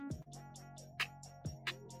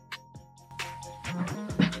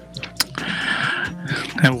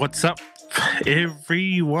And what's up,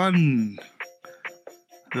 everyone?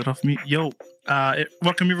 Is it off me? Yo,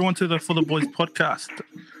 welcome everyone to the For the Boys podcast.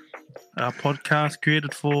 A podcast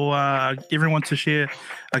created for everyone to share,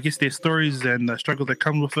 I guess, their stories and the struggle that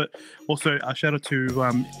comes with it. Also, a shout out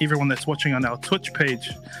to everyone that's watching on our Twitch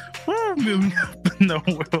page. No,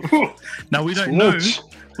 now we don't know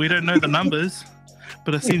the numbers,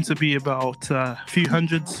 but it seems to be about a few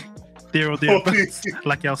hundreds there or thereabouts,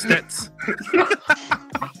 like our stats.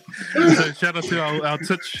 So shout out to our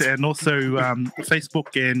Twitch and also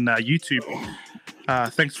Facebook and YouTube.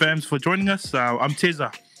 Thanks, fams, for joining us. I'm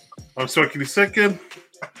Teza. I'm Swakey II.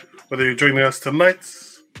 Whether you're joining us tonight.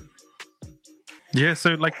 Yeah,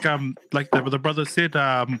 so like the brother said,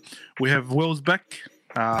 we have Will's back.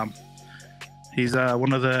 He's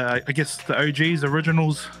one of the, I guess, the OGs,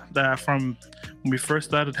 originals that from when we first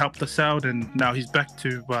started, helped us out, and now he's back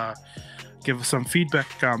to give us some feedback.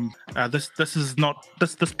 This is not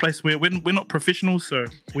this place where we're not professionals, so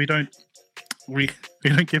we don't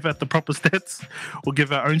give out the proper stats. We'll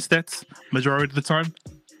give our own stats majority of the time.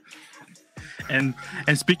 And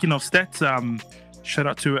speaking of stats, shout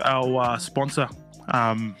out to our sponsor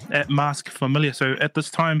at Mask Familiar. So at this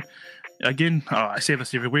time, again, I say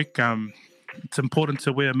this every week. It's important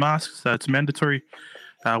to wear masks. It's mandatory.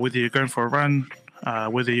 Whether you're going for a run,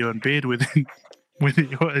 whether you're in bed, whether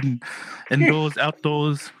you're indoors,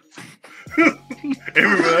 outdoors,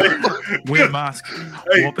 everywhere, wear a mask.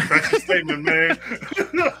 Hey, that's a statement, man.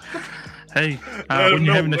 Hey, when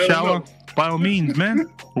you're having a shower, by all means, man,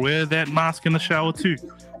 wear that mask in the shower too,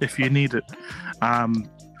 if you need it.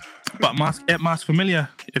 But Mask Familiar,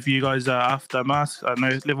 if you guys are after masks, I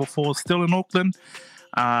know Level 4 is still in Auckland,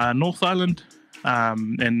 North Island,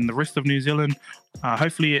 and the rest of New Zealand.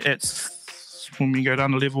 Hopefully, it's when we go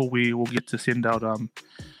down a level, we will get to send out.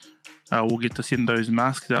 We'll get to send those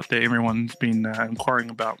masks out there. Everyone's been inquiring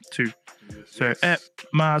about too. So at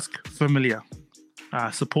Mask Familiar,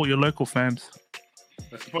 support your local fams.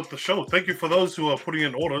 Support the show. Thank you for those who are putting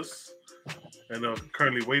in orders and are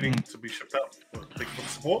currently waiting to be shipped out. Thank you for the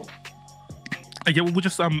support. Yeah, we'll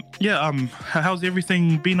just how's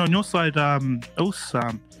everything been on your side, Else?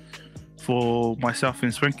 For myself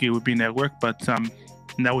and Swanky, we've been at work, but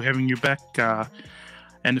now we're having you back.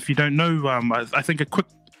 And if you don't know, I think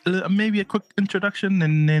maybe a quick introduction,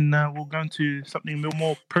 and then we'll go into something a little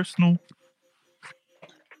more personal.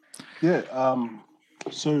 Yeah.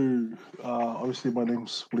 So obviously, my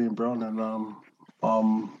name's William Brown, and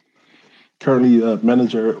I'm currently a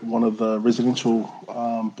manager at one of the residential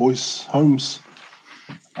boys' homes.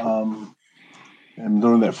 And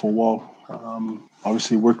doing that for a while.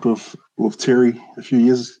 Obviously, worked with Terry a few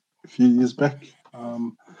years back.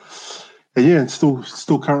 And and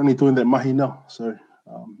still currently doing that mahi now. So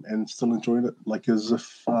and still enjoying it, like as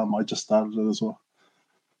if I just started it as well.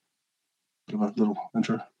 Give a little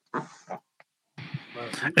intro.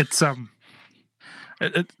 It's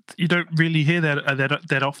you don't really hear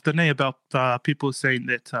that often, about people saying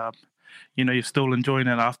that you're still enjoying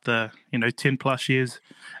it after 10 plus years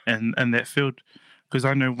in that field. Because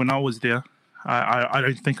I know when I was there, I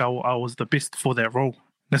don't think I was the best for that role.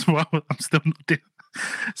 That's why I'm still not there.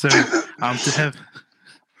 So to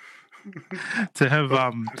have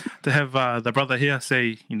the brother here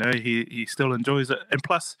say he still enjoys it, and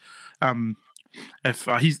plus if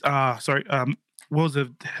he's Wills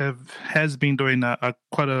has been doing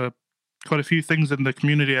quite a few things in the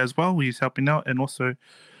community as well. He's helping out, and also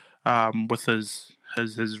with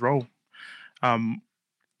his role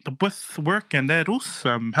with work and that.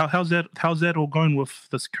 Also, how's that all going with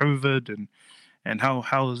this COVID, and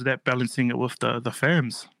how is that balancing it with the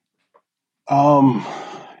fams?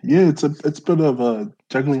 Yeah, it's a bit of a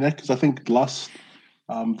juggling act, because I think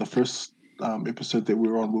the first episode that we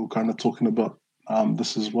were on, we were kind of talking about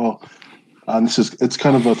this as well. And it's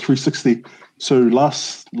kind of a 360. So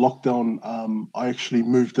last lockdown, I actually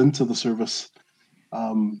moved into the service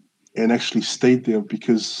and actually stayed there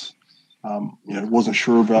because wasn't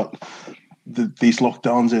sure about these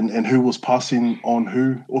lockdowns and who was passing on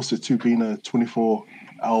who. Also, to being a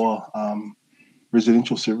 24-hour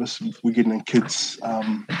residential service, we're getting in kids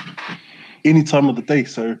any time of the day.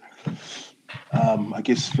 So I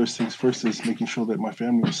guess first things first is making sure that my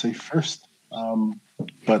family was safe first.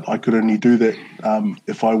 But I could only do that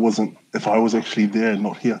if I was actually there and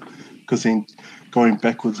not here, because then going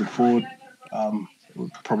backwards and forward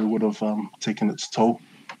probably would have taken its toll.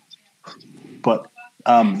 But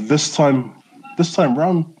this time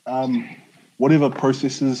round, whatever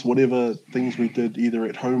processes, whatever things we did either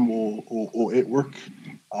at home or at work,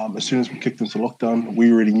 as soon as we kicked into lockdown,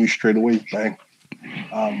 we already knew straight away, bang.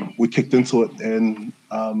 We kicked into it, and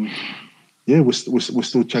yeah, we're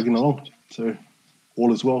still chugging along. So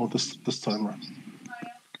all is well this time around.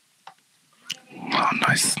 Oh,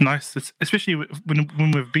 nice. Especially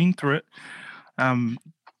when we've been through it.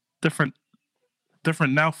 Different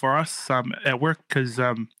now for us at work because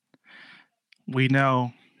we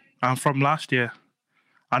now from last year.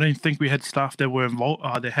 I don't think we had staff that were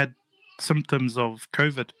involved. They had symptoms of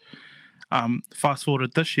COVID. Fast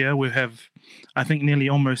forward this year, we have, I think, nearly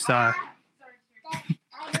almost.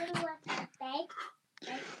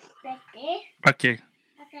 Okay.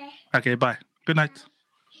 Bye. Good night.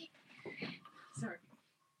 Sorry.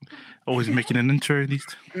 Always making an intro. These.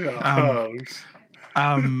 Yeah.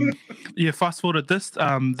 Fast forward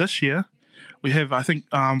this year, we have, I think,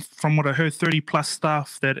 from what I heard, 30 plus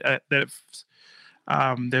staff that they've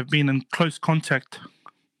been in close contact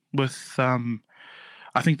with.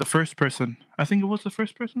 I think the first person. I think it was the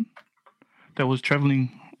first person that was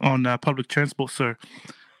traveling on public transport. So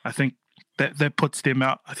I think that puts them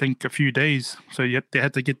out, I think, a few days. So they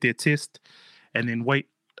had to get their test and then wait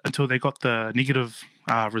until they got the negative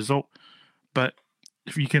result. But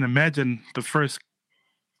if you can imagine the first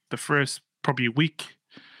probably week,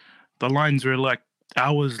 the lines were like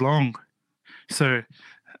hours long. So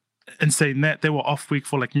in saying that, they were off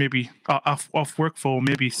work for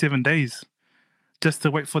maybe 7 days just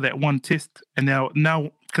to wait for that one test. And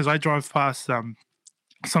now because I drive past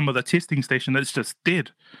some of the testing station, it's just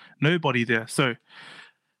dead, nobody there. So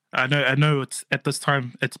I know it's at this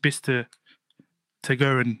time it's best to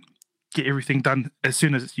go and get everything done as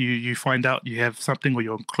soon as you find out you have something or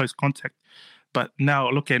you're in close contact. But now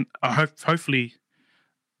looking, hopefully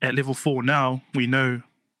at level 4 now we know,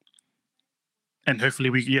 and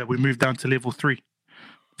hopefully we move down to level 3.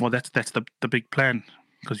 Well, that's the big plan,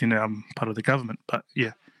 because I'm part of the government. But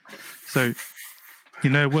yeah, so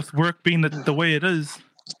with work being the way it is,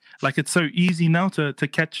 it's so easy now to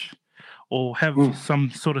catch or have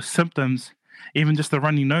some sort of symptoms, even just a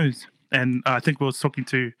runny nose. And I think we were talking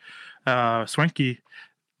to Swanky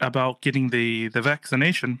about getting the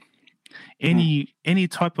vaccination. Any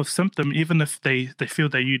type of symptom, even if they feel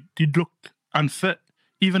that you look unfit,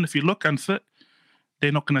 even if you look unfit,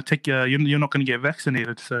 they're not going to take you're not going to get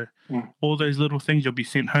vaccinated. So all those little things, you'll be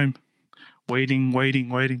sent home,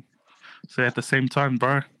 waiting. So at the same time,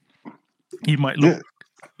 bro, you might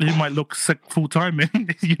look sick full time, man.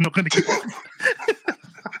 You're not going to get.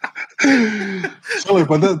 Sorry,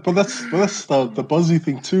 but that's the buzzy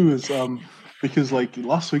thing too, is because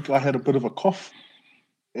last week I had a bit of a cough,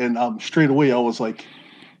 and straight away I was like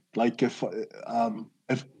if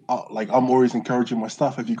I'm always encouraging my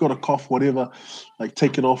staff, if you got a cough, whatever,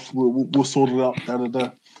 take it off, we'll sort it out,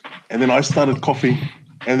 And then I started coughing,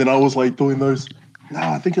 and then I was doing those.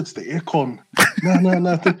 I think it's the aircon.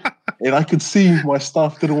 No. And I could see my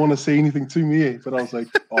staff didn't want to say anything to me, but I was like,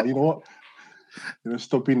 oh, you know what?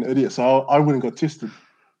 Stop being an idiot. So I went and got tested,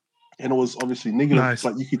 and it was obviously negative. Nice.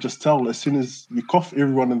 But you could just tell as soon as you cough,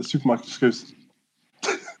 everyone in the supermarket just goes.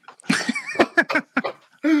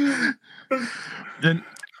 Then,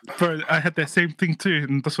 bro, I had that same thing too,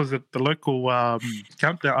 and this was at the local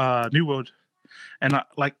countdown, New World, and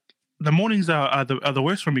the mornings are the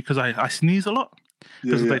worst for me because I sneeze a lot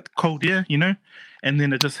because of cold air, and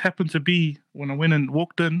then it just happened to be when I went and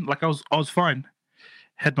walked in, I was fine,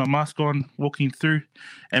 had my mask on, walking through,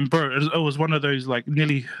 and bro, it was one of those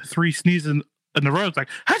nearly 3 sneezes in a row. It's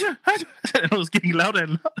Haja! And it was getting louder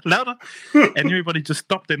and louder, and everybody just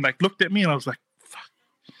stopped and looked at me, and I was like, fuck.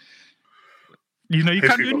 You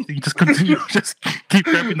can't do anything. Just continue. Just keep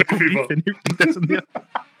grabbing the corned beef and everything that's in there.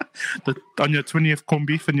 On your 20th corned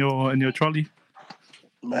beef in your trolley.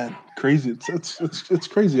 Man, crazy! It's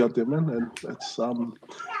crazy out there, man. And it's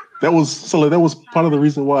that was part of the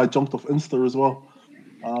reason why I jumped off Insta as well.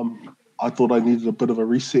 I thought I needed a bit of a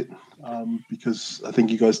reset because I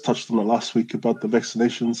think you guys touched on it last week about the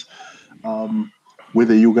vaccinations,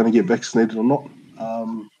 whether you're going to get vaccinated or not.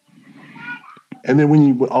 And then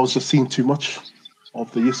I was just seeing too much of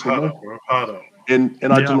the yes or no, and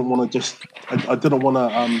I didn't want to I didn't want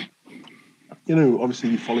to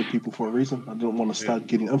obviously you follow people for a reason. I didn't want to start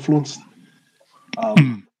getting influenced.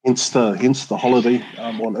 Hence the holiday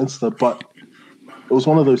on Insta, but it was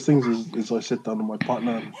one of those things. As I sat down with my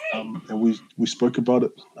partner, and we spoke about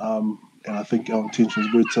it, and I think our intentions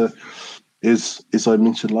were to, as I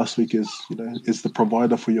mentioned last week, is the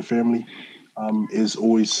provider for your family, is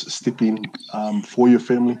always stepping for your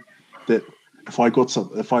family. That if I got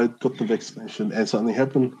the vaccination and something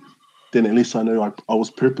happened, then at least I know I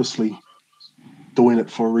was purposely doing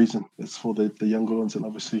it for a reason. It's for the younger ones, and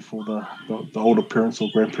obviously for the older parents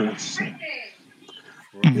or grandparents. So,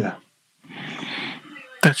 yeah.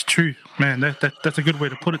 That's true, man. That's a good way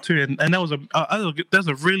to put it too. And that was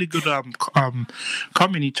a really good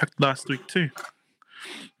comment he chucked last week too.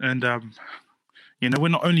 And we're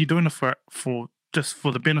not only doing it for just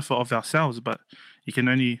for the benefit of ourselves, but you can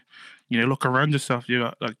only look around yourself. You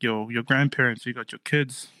got like your grandparents, you got your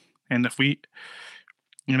kids, and if we,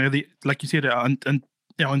 like you said, our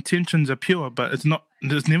intentions are pure, but it's not.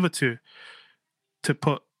 There's never to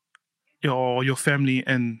put your family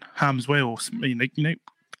in harm's way or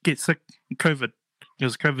get sick. COVID,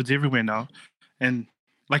 because COVID's everywhere now, and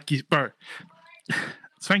like bro,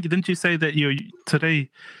 Swanky, didn't you say that you today,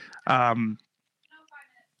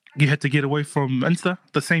 you had to get away from Insta?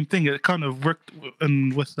 The same thing. It kind of worked with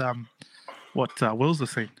what Will's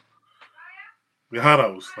was saying. Yeah,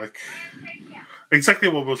 that was like exactly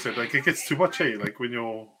what Will said. Like it gets too much, like when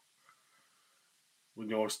you're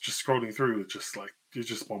just scrolling through, it's just like you're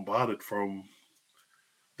just bombarded from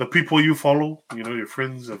the people you follow, your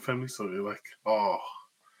friends and family. So you're like,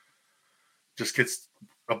 just gets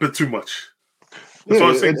a bit too much. That's why I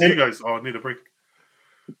was saying to you guys, I need a break.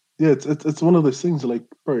 Yeah, it's one of those things like,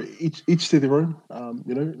 bro, each to their own.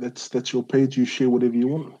 That's your page. You share whatever you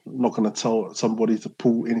want. I'm not going to tell somebody to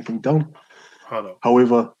pull anything down.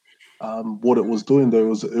 However, what it was doing though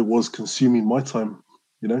was it was consuming my time.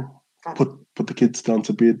 Put the kids down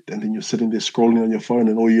to bed, and then you're sitting there scrolling on your phone,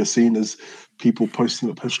 and all you're seeing is people posting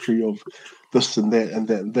up history of this and that and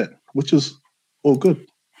that and that, which is all good.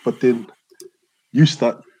 But then you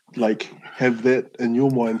start like have that in your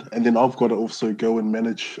mind, and then I've got to also go and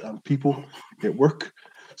manage people at work.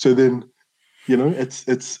 So then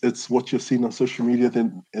it's what you're seeing on social media,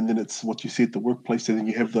 and then it's what you see at the workplace, and then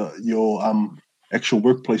you have your actual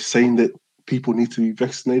workplace saying that people need to be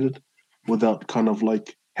vaccinated without kind of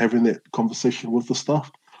like having that conversation with the staff.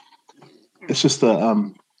 It's just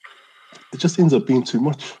it just ends up being too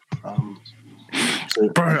much.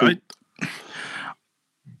 Bro,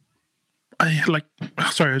 I like.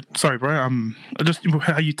 Sorry, bro. Just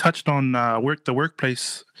how you touched on the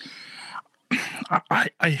workplace.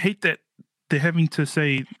 I hate that they're having to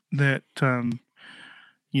say that to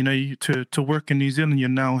work in New Zealand you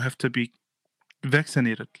now have to be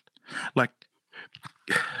vaccinated. Like,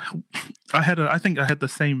 I think I had the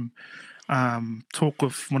same talk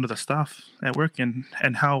with one of the staff at work, and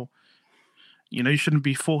how you shouldn't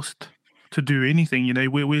be forced to do anything.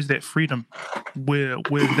 Where's that freedom?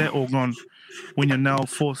 Where's that all gone? When you're now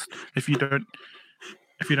forced, if you don't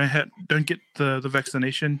get the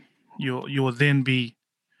vaccination, you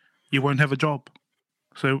won't have a job.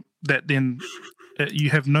 So that then you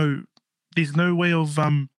have there's no way of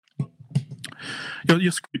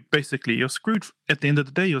you're screwed. Basically, you're screwed. At the end of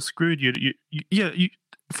the day, you're screwed. If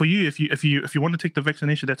you want to take the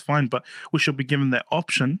vaccination, that's fine. But we should be given that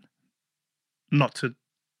option. Not to.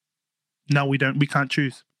 No, we can't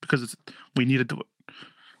choose because we need to do it.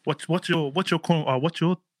 What's your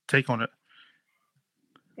take on it?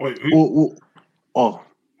 Wait, who? Oh,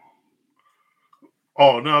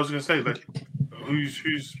 no, I was gonna say like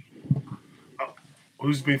who's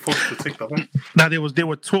been forced to take that one? Now there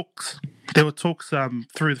were talks. There were talks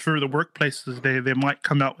through the workplaces. They might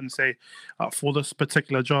come out and say, for this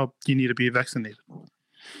particular job, you need to be vaccinated.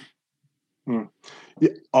 Yeah.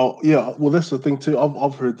 Oh, yeah. Well, that's the thing too.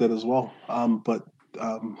 I've heard that as well. But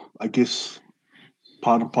I guess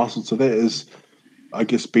part and parcel to that is, I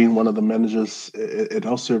guess, being one of the managers at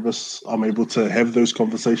our service, I'm able to have those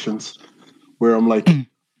conversations where I'm like,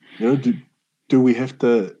 do we have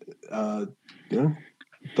to,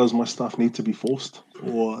 does my staff need to be forced,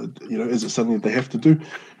 or is it something that they have to do?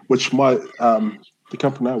 Which the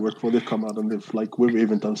company I work for, they've come out and we've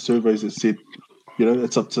even done surveys that said,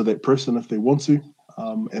 it's up to that person if they want to,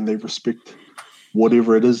 and they respect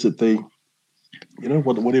whatever it is that they,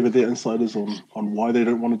 whatever their insight is on why they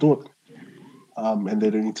don't want to do it, and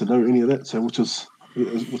they don't need to know any of that. So which is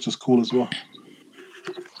cool as well.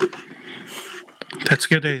 That's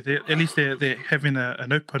good. At least they're having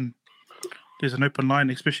an open. There's an open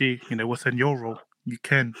line, especially within your role. You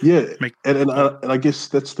can make and I guess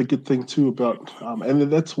that's the good thing too about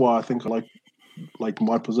and that's why I think I like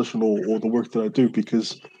my position or the work that I do,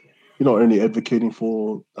 because you're not only advocating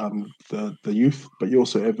for the youth, but you're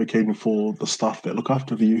also advocating for the staff that look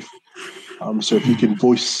after the youth. So if you can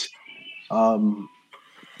voice the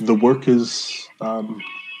workers,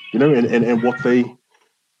 and what they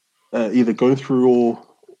either go through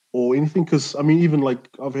or anything, because I mean, even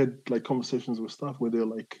I've had conversations with staff where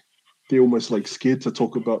they're almost scared to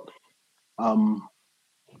talk about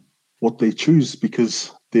what they choose,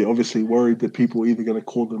 because they're obviously worried that people are either going to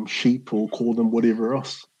call them sheep or call them whatever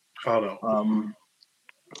else. Oh, no.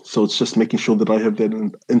 So it's just making sure that I have that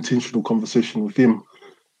intentional conversation with them,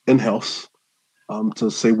 in-house to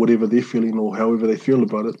say whatever they're feeling or however they feel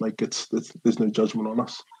about it. Like it's there's no judgment on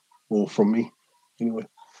us or from me anyway.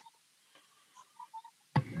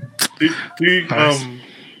 Do you Nice.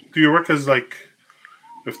 do you reckon like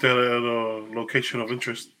if they're at a location of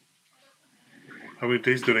interest, how many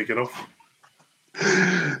days do they get off?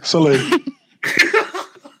 So like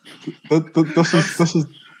that's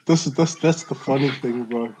the funny thing,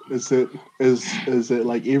 bro. Is that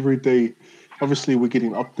like every day, obviously we're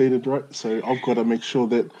getting updated, right? So I've got to make sure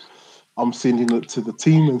that I'm sending it to the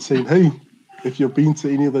team and saying, hey, if you've been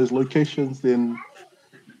to any of those locations, then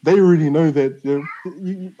they already know that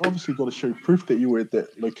you obviously got to show proof that you were at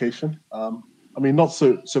that location. I mean, not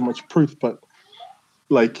so much proof, but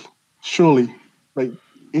like surely, like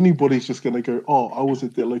anybody's just gonna go, oh, I was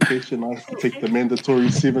at that location. I have to take the mandatory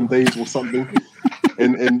 7 days or something,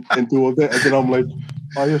 and do all that. And then I'm like,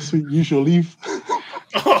 oh yeah, sweet, use your leave.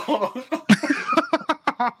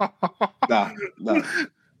 Nah.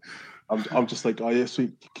 I'm just like, oh yeah,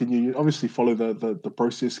 sweet. Can you obviously follow the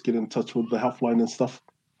process, get in touch with the helpline and stuff,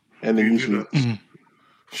 and then You usually,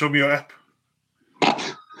 show me your app.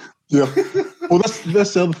 yeah. Well, that's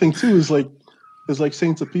the other thing too. Is like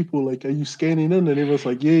saying to people like, are you scanning in? And everyone's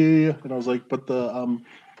like, yeah. And I was like, but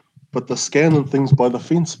the scanning thing's by the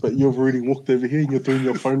fence, but you've already walked over here and you're doing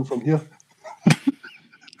your phone from here.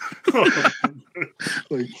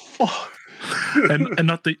 Like, fuck.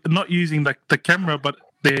 and not using the camera, but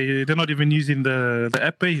they're not even using the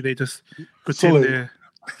app. They just pretend like, they're.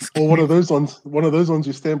 Or one of those ones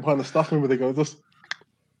you stand behind a staff member, they go this.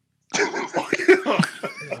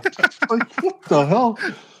 Like, what the hell?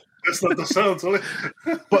 That's not the sound, sorry.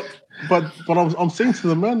 But I'm saying to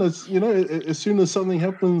the man, as you know, as soon as something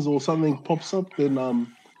happens or something pops up, then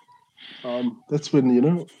that's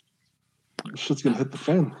when shit's gonna hit the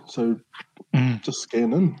fan. So just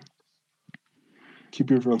scan in,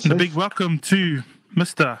 keep everyone safe. And a big welcome to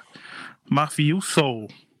Mr.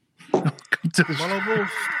 Mafioso. Hello,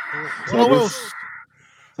 Wolf. So, Hello, Wolf.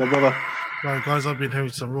 So, brother. No, guys, I've been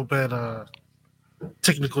having some real bad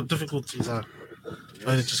technical difficulties. I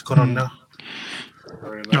just got on now.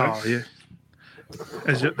 Very nice. Oh yeah.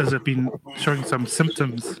 Has it been showing some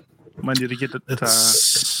symptoms? Might need to get it.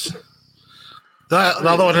 The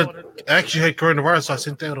other one actually had coronavirus, so I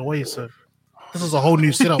sent that away. So this is a whole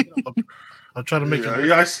new setup. I'm trying to make it.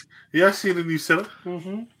 Yeah, I see the new setup.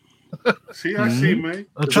 Mm-hmm. See, I see, mate.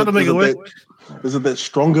 I'm trying to make it work. Is it that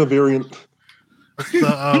stronger variant?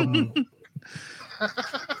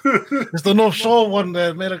 It's the North Shore one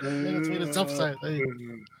that made it to the south side.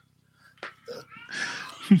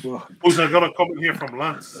 Also, I got a comment here from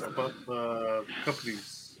Lance about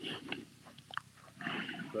companies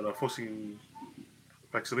that are forcing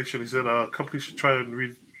vaccination. He said companies should try and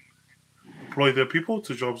redeploy their people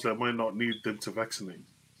to jobs that might not need them to vaccinate.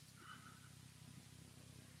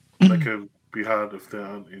 That can be hard if there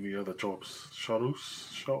aren't any other jobs.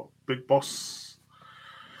 Big boss.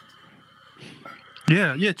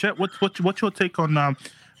 Yeah, Chet. What's your take on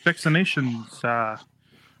vaccinations? Are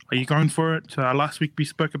you going for it? Last week we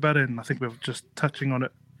spoke about it, and I think we were just touching on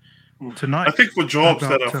it tonight. I think for jobs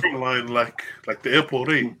that are frontline, like the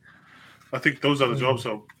airport, I think those are the jobs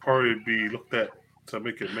that will probably be looked at to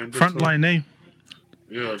make it mandatory. Frontline,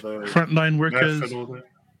 Yeah, the frontline workers. and all that.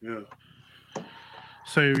 Yeah.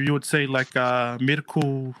 So you would say like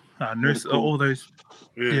medical, nurse, all those.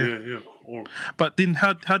 Yeah. But then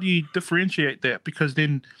how do you differentiate that? Because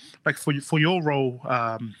then, like for your role,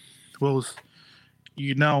 Wills,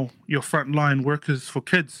 you're frontline workers for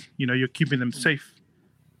kids. You're keeping them safe.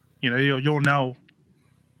 You're now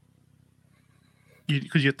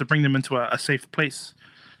because you have to bring them into a safe place.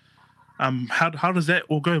 How does that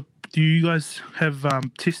all go? Do you guys have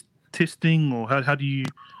testing, or how do you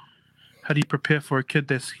prepare for a kid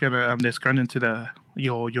that's going into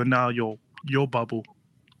your bubble?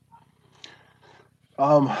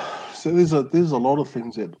 So there's a lot of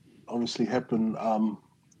things that obviously happen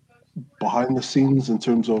behind the scenes in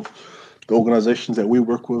terms of the organizations that we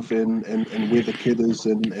work with and where the kid is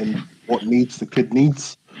and what needs the kid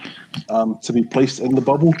needs to be placed in the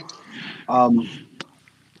bubble.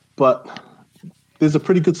 But there's a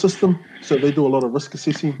pretty good system. So they do a lot of risk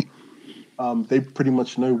assessing. They pretty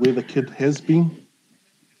much know where the kid has been.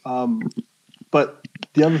 But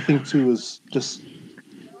the other thing too is just,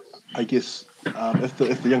 I guess, if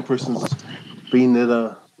the young person's been at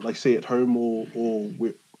like say at home or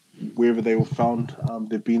wherever they were found,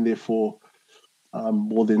 they've been there for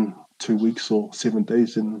more than 2 weeks or 7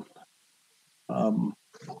 days, and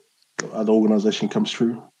the organization comes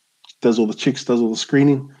through, does all the checks, does all the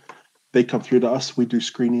screening. They come through to us. We do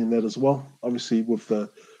screening in that as well, obviously with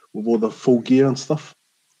all the full gear and stuff.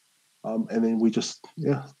 and then we just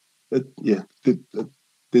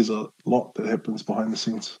there's a lot that happens behind the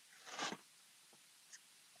scenes.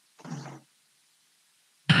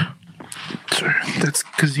 So that's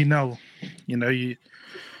because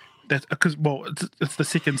that's because it's the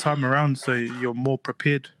second time around, so you're more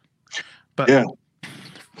prepared. But Yeah.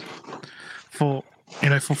 for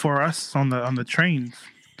us on the trains,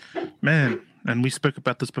 man, and we spoke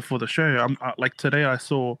about this before the show. Like today, I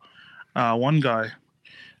saw one guy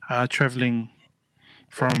traveling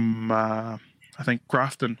from I think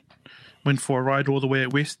Grafton, went for a ride all the way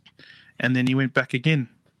at West, and then he went back again.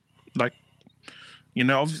 Like,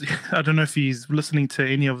 obviously, I don't know if he's listening to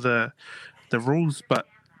any of the rules, but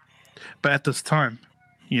at this time,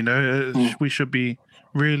 we should be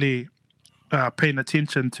really paying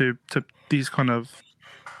attention to these kind of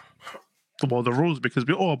the rules, because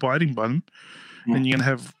we're all abiding by them. And you're gonna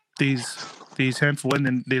have these handful, and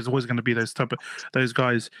then there's always going to be those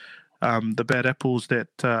guys, the bad apples that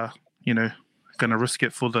gonna risk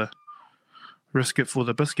it for the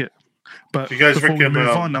biscuit. But you guys before we reckon? move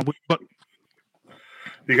on,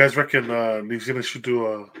 You guys reckon New Zealand should do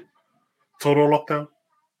a total lockdown?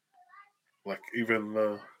 Like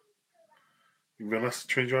even us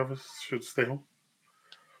train drivers should stay home.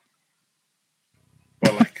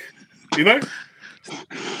 But like, you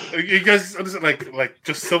guys understand? Like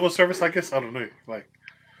just civil service, I guess. I don't know. Like,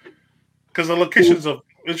 because the locations of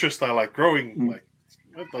interest are like growing. Like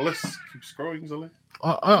the list keeps growing, isn't it?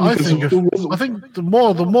 I think the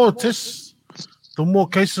more tests, the more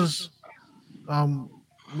cases.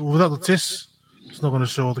 Without the tests, it's not going to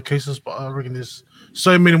show all the cases. But I reckon there's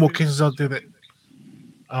so many more cases out there that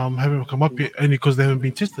haven't come up yet, only because they haven't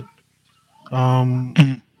been tested.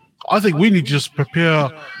 I think we need to just prepare.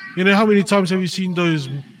 How many times have you seen those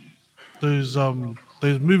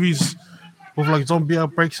movies with like zombie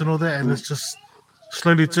outbreaks and all that, and it's just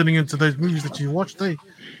slowly turning into those movies that you watched, and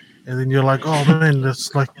then you're like, oh man, that's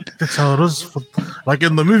how it is, like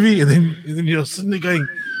in the movie, and then you're sitting there going,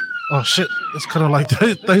 oh shit, it's kind of like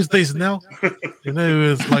those days now.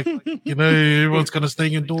 It's like everyone's kind of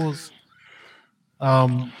staying indoors,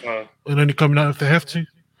 and only coming out if they have to,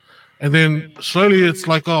 and then slowly it's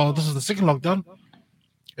like, oh, this is the second lockdown,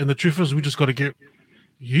 and the truth is we just got to get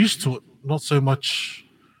used to it, not so much,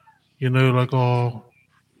 like, oh,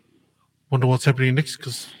 wonder what's happening next,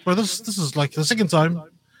 because this is like the second time,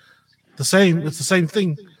 it's the same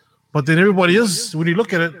thing, but then everybody is, when you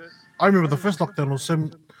look at it, I remember the first lockdown was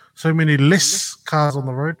so many less cars on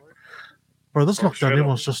the road. Bro, this lockdown,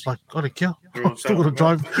 everyone's just like, I don't care. I'm still going to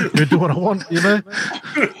drive, do what I want, So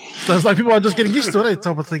it's like people are just getting used to it,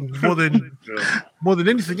 type of thing, more than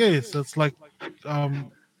anything else. So it's like,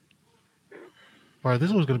 bro,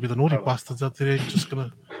 this was going to be the naughty bastards out there, just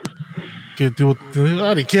going to do what,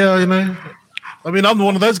 I don't care, I mean, I'm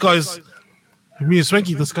one of those guys, me and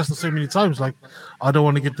Swanky discussed it so many times, like, I don't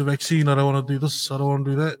want to get the vaccine, I don't want to do this, I don't want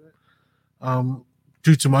to do that.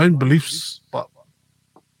 Due to my own beliefs, but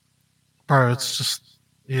bro, it's just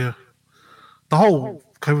the whole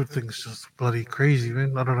COVID thing is just bloody crazy,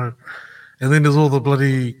 man. I don't know. And then there's all the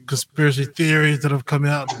bloody conspiracy theories that have come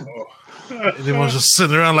out. And everyone's just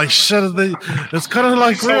sitting around like shit. It's kind of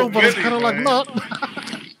like real, but it's kind of like not.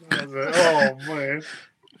 Oh man.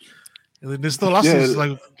 And then there's still us who's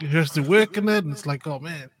like who has to work in it, and it's like, oh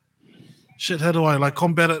man, shit. How do I like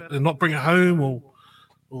combat it and not bring it home or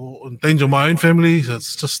endanger my own family? So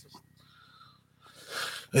it's just,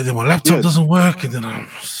 and then my laptop doesn't work, and then I'm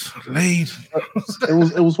late.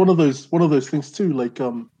 It was one of those things too. Like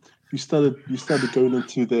you started going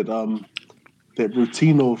into that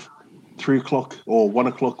routine of 3:00 or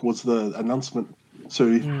 1:00 was the announcement. So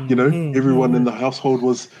everyone in the household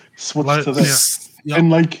was switched to that, and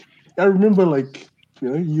like I remember like.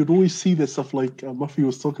 You'd always see that stuff like Muffy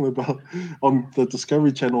was talking about on the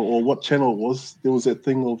Discovery Channel, or what channel it was. There was that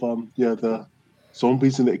thing of the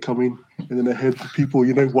zombies and that coming, and then they had the people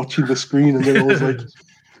watching the screen, and then it was like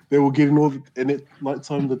they were getting and at night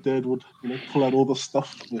time the dad would pull out all the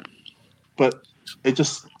stuff, but it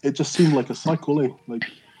just seemed like a cycle, like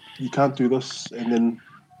you can't do this, and then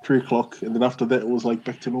 3:00, and then after that it was like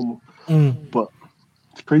back to normal. But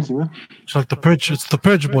it's crazy, man. It's like the purge. It's the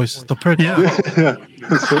purge, boys. The purge. Yeah.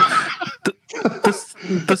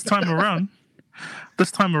 This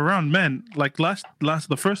time around, man. Like last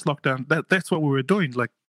the first lockdown, that's what we were doing.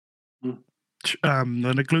 Like,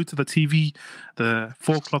 glued to the TV, the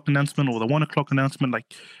 4:00 announcement or the 1:00 announcement.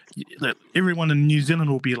 Like, everyone in New Zealand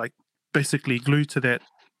will be like basically glued to that.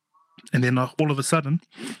 And then all of a sudden,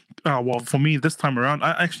 for me this time around,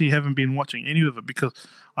 I actually haven't been watching any of it because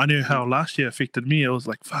I knew how last year affected me. I was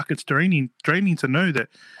like, fuck, it's draining to know that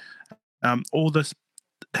all this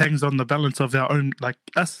hangs on the balance of our own, like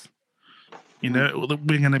us. You know,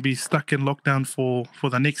 we're going to be stuck in lockdown for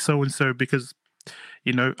the next so and so because,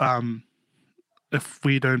 you know, if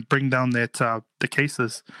we don't bring down that the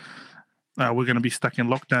cases, we're going to be stuck in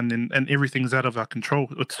lockdown and everything's out of our control.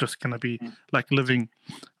 It's just going to be like living,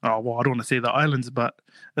 well, I don't want to say the islands, but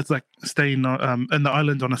it's like staying in the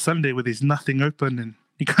island on a Sunday where there's nothing open and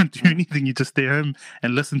you can't do anything. You just stay home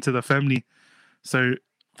and listen to the family. So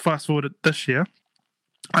fast forward this year,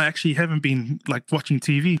 I actually haven't been like watching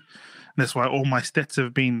TV. That's why all my stats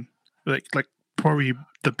have been like probably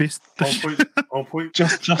the best. On point.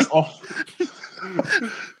 Just off.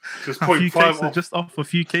 Just A few 0.5 cases, off. just off a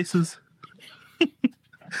few cases.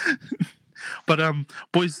 But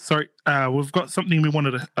boys, sorry, we've got something we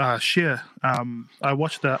wanted to share. I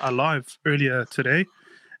watched a live earlier today,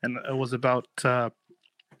 and it was about a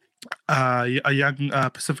young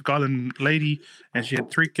Pacific Island lady, and she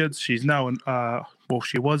had 3 kids. She's now in,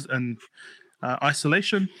 she was in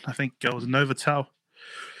isolation. I think it was Novotel,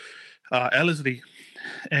 Ellerslie,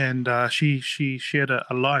 and she shared a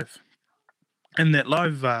live. In that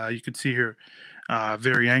live, you could see her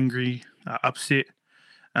very angry, upset.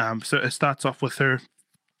 So it starts off with her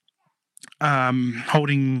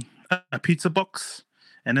holding a pizza box,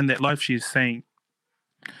 and in that live, she's saying,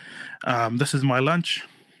 "This is my lunch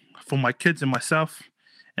for my kids and myself,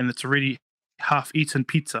 and it's already half-eaten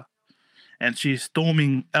pizza." And she's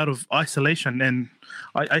storming out of isolation. And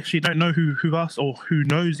I actually don't know who else or who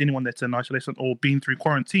knows anyone that's in isolation or been through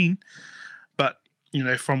quarantine. But, you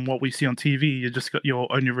know, from what we see on TV, you're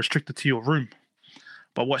only restricted to your room.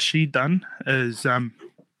 But what she done is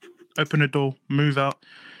open the door, move out,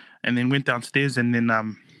 and then went downstairs. And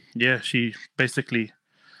then, she basically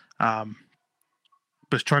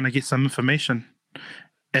was trying to get some information.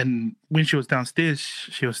 And when she was downstairs,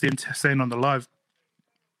 she was then saying on the live,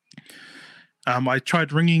 I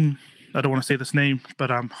tried ringing, I don't want to say this name,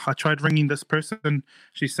 but I tried ringing this person.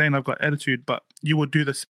 She's saying I've got attitude, but you would do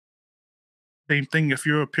the same thing if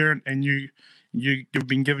you're a parent and you've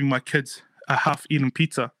been giving my kids a half-eaten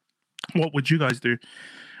pizza. What would you guys do?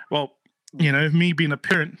 Well, you know, me being a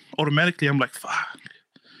parent, automatically I'm like, fuck,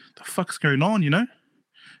 the fuck's going on, you know?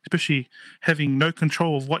 Especially having no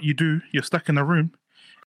control of what you do. You're stuck in a room,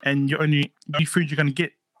 and the only food you're going to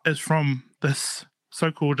get is from this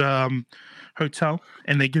so-called hotel,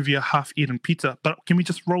 and they give you a half-eaten pizza. But can we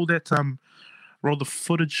just roll the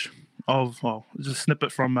footage of, just a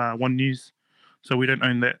snippet from One News, so we don't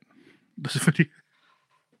own this video.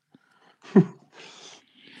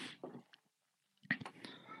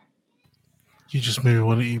 You just maybe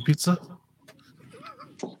want to eat pizza?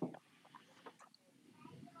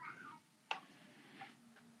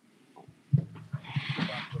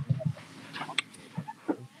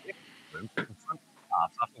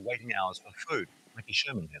 After waiting hours for food. Mikey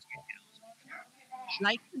Sherman has been here.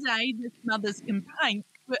 Late today, this mother's complaints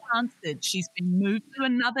were answered. She's been moved to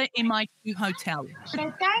another MIQ hotel.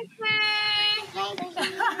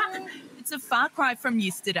 It's a far cry from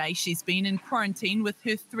yesterday. She's been in quarantine with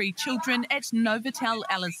her 3 children at Novotel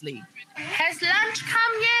Ellerslie. Has lunch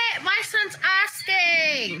come yet? My son's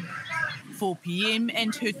asking. 4 p.m.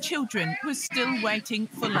 and her children were still waiting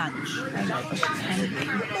for lunch.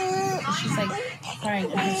 She's like, sorry,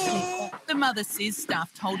 I'm The mother says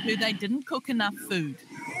staff told her they didn't cook enough food.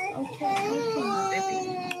 Okay.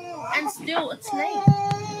 And still, it's late.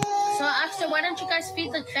 So I asked her, why don't you guys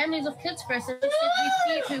feed the families of kids first? And she said, we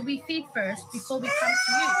feed who we feed first before we come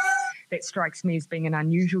to you. That strikes me as being an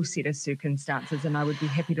unusual set of circumstances, and I would be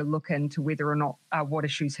happy to look into whether or not what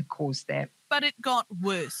issues have caused that. But it got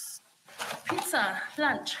worse. Pizza,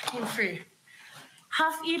 lunch came through.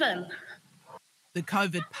 Half eaten. The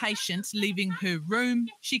COVID patient leaving her room,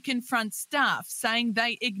 she confronts staff saying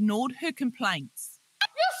they ignored her complaints.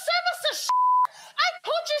 Your service is I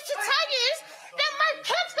told you to tell you that my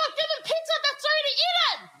kids got given pizza that's already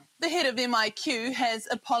eaten. The head of MIQ has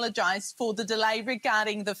apologised for the delay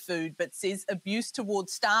regarding the food, but says abuse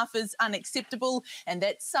towards staff is unacceptable and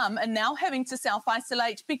that some are now having to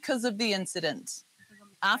self-isolate because of the incident.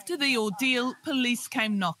 After the ordeal, police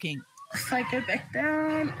came knocking. If I go back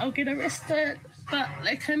down, I'll get arrested. But,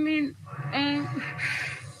 if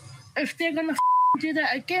they're going to do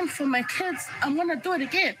that again for my kids, I'm going to do it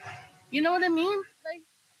again. You know what I mean?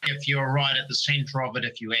 If you're right at the centre of it,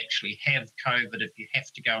 if you actually have COVID, if you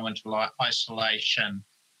have to go into isolation,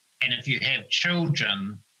 and if you have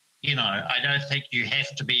children, you know, I don't think you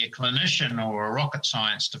have to be a clinician or a rocket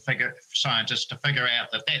scientist to figure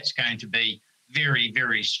out that that's going to be very,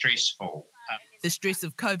 very stressful. The stress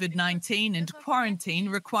of COVID-19 and quarantine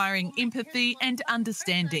requiring empathy and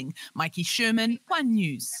understanding. Mikey Sherman, One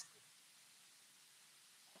News.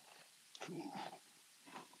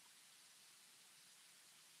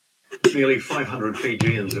 Nearly 500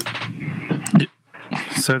 Fijians.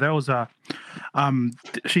 So that was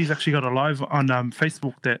she's actually got a live on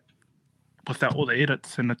Facebook that without all the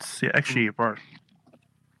edits, and it's actually, bro,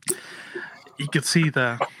 you could see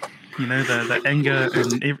the anger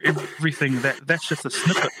and everything. That's just a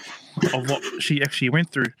snippet of what she actually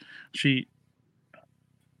went through. She,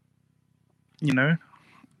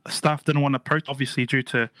 staff didn't want to approach, obviously due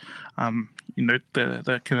to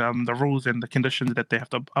the rules and the conditions that they have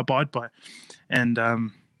to abide by, and I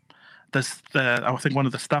think one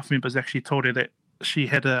of the staff members actually told her that she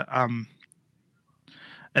had an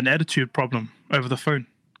attitude problem over the phone.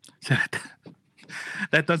 So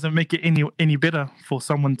that doesn't make it any better for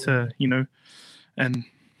someone to, and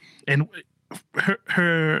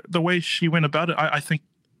her the way she went about it, I think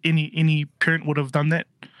any parent would have done that,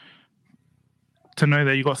 to know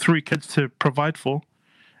that you got 3 kids to provide for,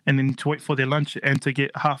 and then to wait for their lunch and to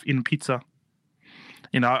get half-eaten pizza.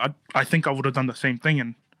 I think I would have done the same thing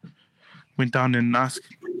and went down and asked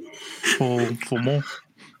for more.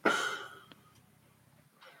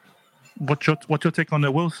 What's your take on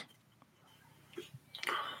the Wills?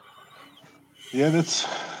 Yeah, that's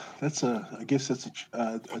I guess that's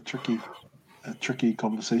a tricky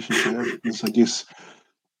conversation to have, because I guess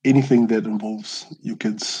anything that involves your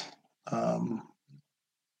kids,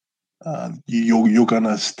 you're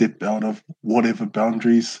gonna step out of whatever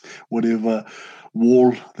boundaries, whatever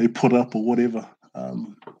wall they put up, or whatever.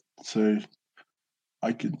 So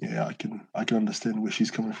I can understand where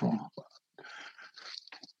she's coming from.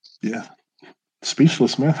 Yeah,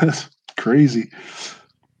 speechless, man. That's crazy.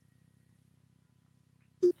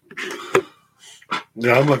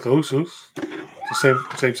 Yeah, I'm like the Usos.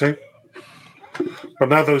 The same. But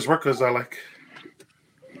now those workers are like,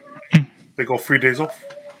 they got 3 days off.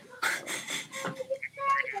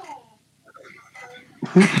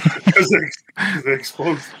 Because they're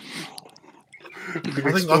exposed. I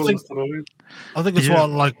think it's what,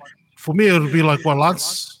 like, for me, it would be like what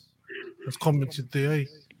Lance has commented there.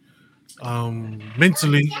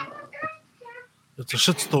 Mentally, it's a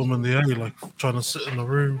shitstorm in there, like trying to sit in a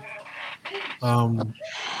room.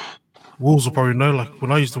 Wolves will probably know, like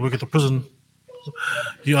when I used to work at the prison,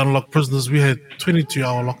 you unlock prisoners, we had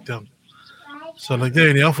 22-hour lockdown. So like they're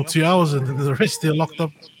only out for 2 hours and then the rest they're locked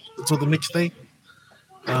up until the next day.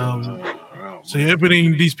 So you're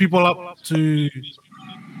opening these people up to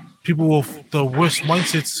people with the worst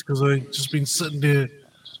mindsets, because they've just been sitting there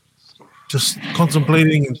just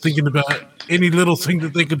contemplating and thinking about any little thing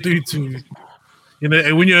that they could do to,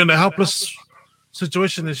 and when you're in a helpless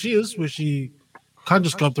situation as she is, where she can't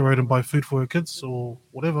just go up the road and buy food for her kids or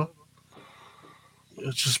whatever,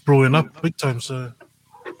 it's just brewing up big time. So,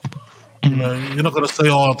 you're not going to say,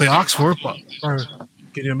 oh, they asked for it, but bro,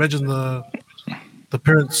 can you imagine the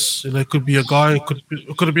parents? It could be a guy, it could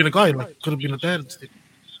have been a guy, like could have been a dad instead.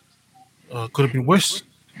 Could have been worse.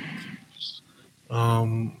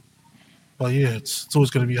 But yeah, it's always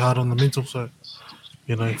going to be hard on the mental. So,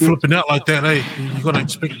 flipping out like that, you got to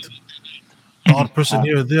expect the odd person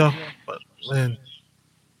here or there. But man,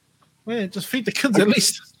 just feed the kids at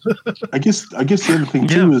least. I guess the other thing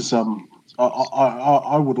too is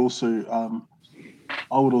I would also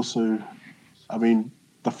I mean,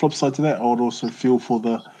 the flip side to that, I would also feel for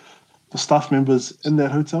the staff members in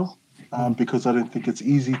that hotel, because I don't think it's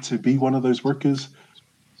easy to be one of those workers.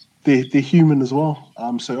 They're human as well.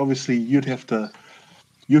 So obviously you'd have to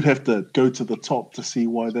go to the top to see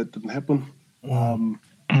why that didn't happen.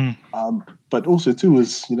 But also too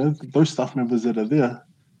is, those staff members that are there,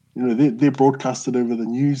 they're broadcasted over the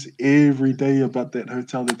news every day about that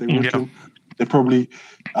hotel that they work in. They're probably,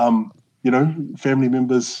 family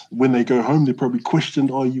members, when they go home, they're probably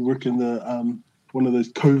questioned, oh, you work in the one of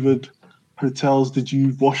those COVID hotels, did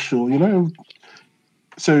you wash, or,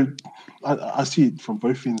 so I see it from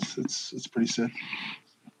both ends. It's pretty sad.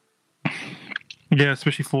 Yeah,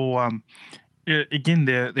 especially for again,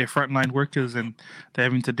 they're frontline workers and they're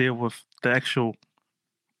having to deal with the actual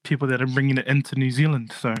people that are bringing it into New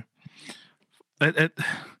Zealand. So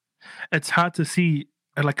it's hard to see.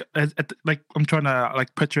 Like I'm trying to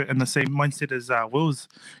picture it in the same mindset as Will's,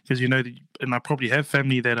 because and I probably have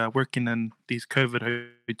family that are working in these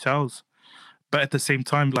COVID hotels, but at the same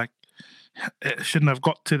time, it shouldn't have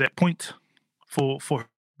got to that point for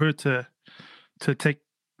her to take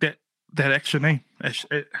that action,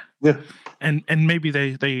 and maybe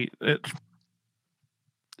it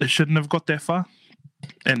shouldn't have got that far.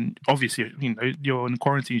 And obviously, you're in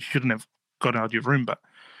quarantine, you shouldn't have got out of your room, but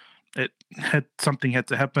something had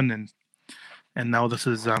to happen, and now this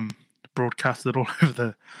is broadcasted all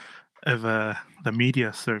over the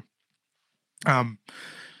media. So And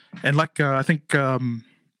like I think there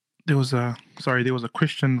was a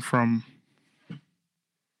question from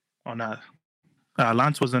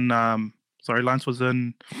Lance was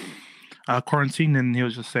in quarantine, and he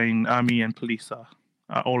was just saying army and police are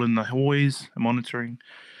all in the hallways monitoring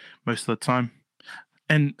most of the time.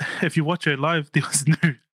 And if you watch her live, there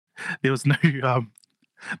was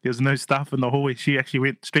no staff in the hallway. She actually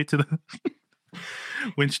went straight to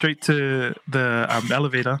the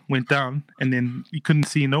elevator, went down, and then you couldn't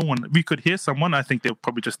see no one. We could hear someone. I think they were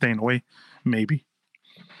probably just staying away, maybe.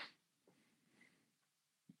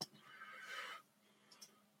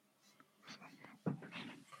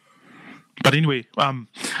 But anyway,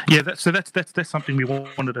 that's something we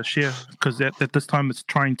wanted to share, because at this time it's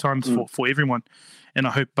trying times for everyone, and I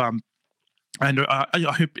hope I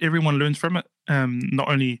hope everyone learns from it. Not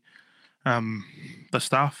only the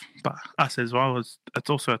staff, but us as well. It's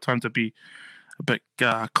also a time to be a bit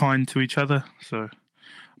kind to each other. So,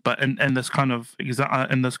 but in this kind of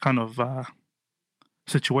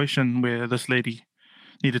situation where this lady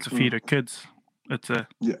needed to feed her kids, it's a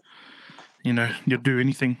you'd do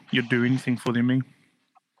anything for them.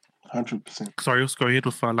 100%. Sorry, let's go ahead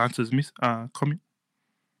with Lance's comment.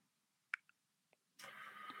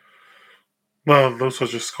 No, those are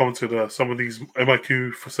just commented. Some of these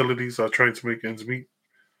MIQ facilities are trying to make ends meet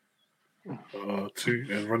too,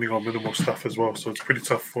 and running on minimal staff as well. So it's pretty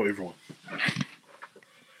tough for everyone.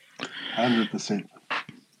 100%.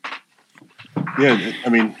 Yeah, I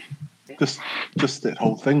mean, just that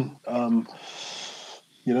whole thing.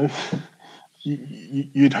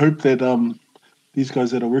 You'd hope that these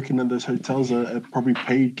guys that are working in those hotels are probably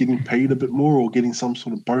getting paid a bit more, or getting some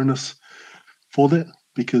sort of bonus for that,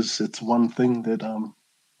 because it's one thing that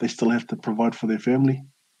they still have to provide for their family,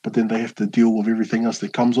 but then they have to deal with everything else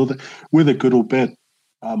that comes with it, whether good or bad.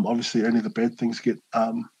 Obviously, only the bad things get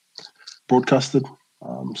broadcasted.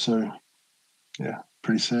 So, yeah,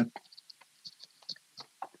 pretty sad.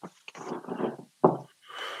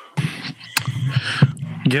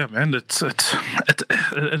 Yeah, man, it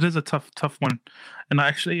is a tough one, and I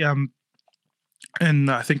actually and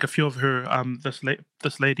I think a few of her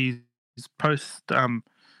this lady's post,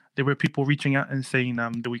 there were people reaching out and saying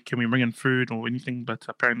can we bring in food or anything, but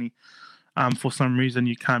apparently for some reason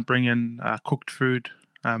you can't bring in cooked food.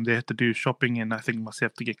 They have to do shopping, and I think must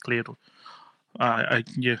have to get cleared.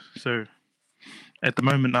 So at the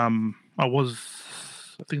moment I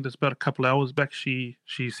think that's about a couple of hours back, she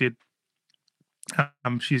said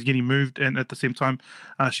she's getting moved, and at the same time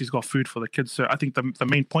she's got food for the kids. So I think the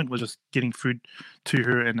main point was just getting food to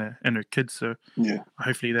her and her kids. So yeah,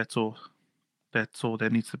 hopefully that's all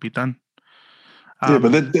that needs to be done.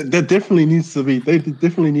 But that definitely needs to be. They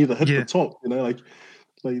definitely need to hit the top. Like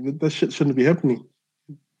that shit shouldn't be happening.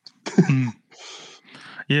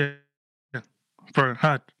 Yeah, bro,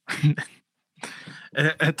 hard.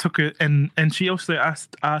 It took her, and she also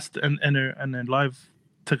asked in her live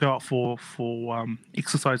to go out for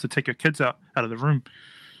exercise, to take her kids out of the room.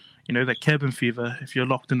 That cabin fever, if you're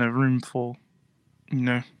locked in a room for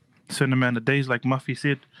a certain amount of days, like Muffy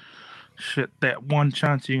said, shit, that one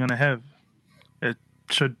chance you're gonna have, it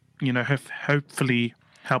should hopefully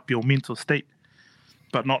help your mental state.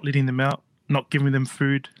 But not letting them out, not giving them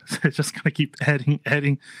food, it's just gonna keep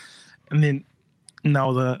adding, and then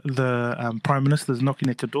now the Prime Minister's knocking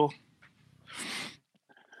at your door.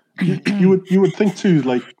 You would think too,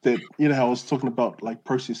 like that. How I was talking about like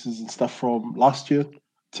processes and stuff from last year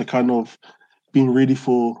to kind of being ready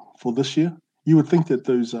for this year. You would think that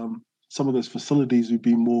those some of those facilities would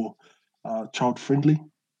be more child friendly.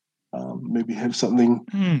 Maybe have something.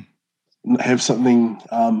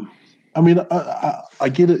 I mean, I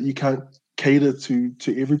get it. You can't cater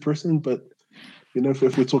to every person, but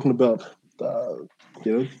if we're talking about the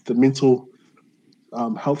mental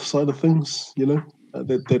health side of things,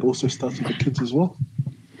 that also starts with the kids as well.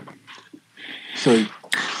 So,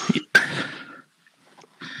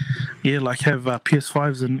 yeah, like have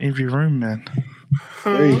PS5s in every room, man.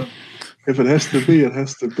 Hey, if it has to be, it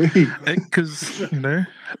has to be. Because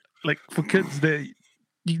like for kids,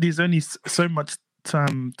 there's only so much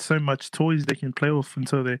time, so much toys they can play with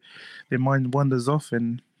until their mind wanders off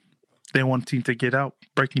and they're wanting to get out,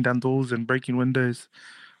 breaking down doors and breaking windows.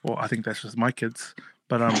 Well, I think that's just my kids,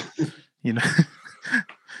 but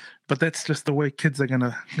but that's just the way kids are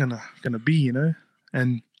gonna be,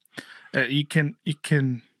 and you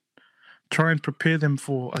can try and prepare them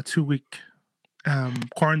for a 2-week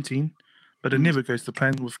quarantine, but it never goes to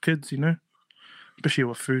plan with kids, especially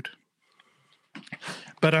with food.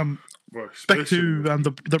 But back to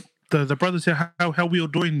the brothers here, how we all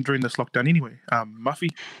doing during this lockdown anyway, Muffy?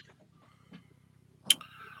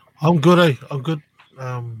 I'm good, I'm good.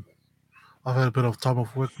 I've had a bit of time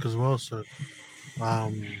off work as well, so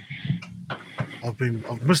I've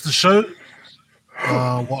missed the show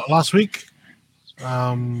last week. But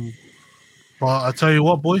I tell you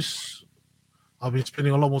what, boys, I've been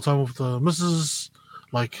spending a lot more time with the missus,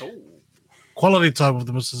 like quality time with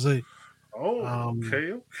the missus. Oh,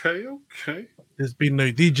 okay. There's been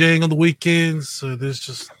no DJing on the weekends, so there's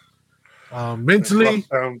just mentally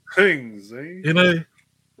things, eh? You know,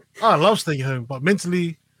 I love staying home, but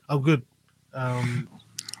mentally I'm good.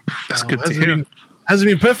 That's good to hear. Hasn't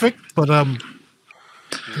been perfect, but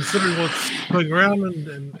considering what's going around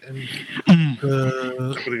and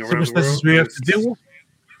the circumstances we have to deal with,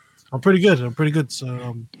 I'm pretty good.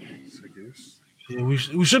 So yeah, we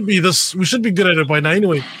should be good at it by now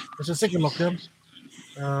anyway. It's the second lockdown.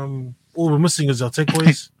 All we're missing is our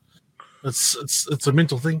takeaways. It's a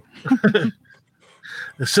mental thing.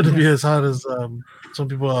 It shouldn't be as hard as some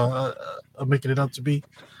people are making it out to be.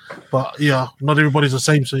 But yeah, not everybody's the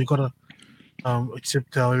same, so you gotta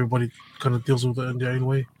accept how everybody kind of deals with it in their own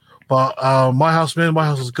way. But my house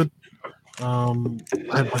is good. I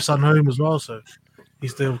had my son home as well, so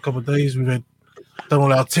he's there a couple of days. We've done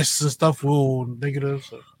all our tests and stuff. We're all negative,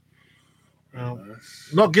 so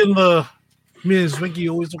not getting the me and Swanky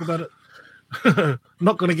always talk about it.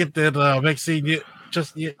 Not gonna get that vaccine yet,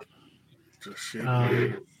 just yet.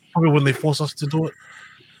 Probably when they force us to do it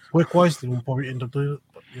work-wise, then we'll probably end up doing it.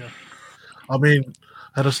 But yeah, I mean,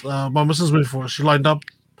 my missus went for it. She lined up,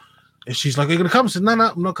 and she's like, "Are you gonna come?" I said, "No,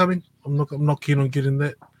 I'm not coming. I'm not keen on getting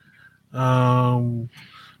that."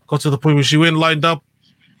 Got to the point where she went lined up.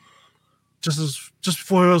 Just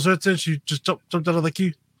before it was her turn, she just jumped out of the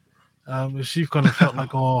queue. And she kind of felt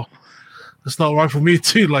like, "Oh, it's not right for me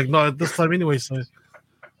too." Like, not at this time anyway. So,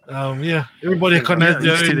 yeah, everybody kind of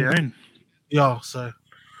has their own. Yeah, so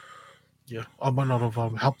yeah, I might not have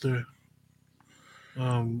helped her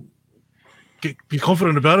be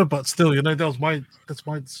confident about it, but still, that's my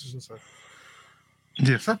decision. So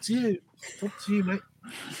yeah, it's up to you. It's up to you, mate.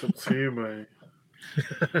 It's up to you, mate.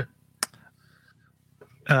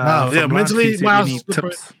 Yeah, mentally, my house is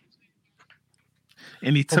good.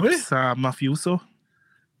 Any tips, Mafioso?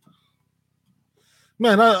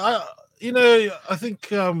 Man, I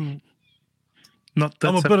think not that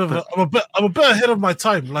I'm a bit ahead of my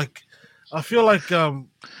time. Like, I feel like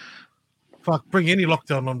bring any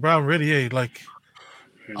lockdown on, bro. I'm ready, eh? Like,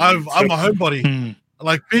 I'm a homebody.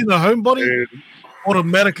 Like, being a homebody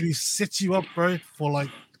automatically sets you up, bro, for like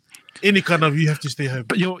any kind of you have to stay home.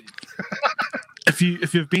 But if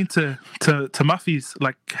you've been to Muffy's,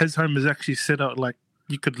 like his home is actually set out like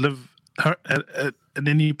you could live in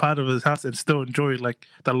any part of his house and still enjoy like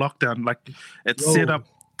the lockdown. Like it's set up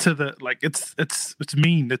to the like it's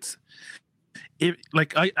mean.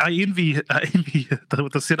 Like I envy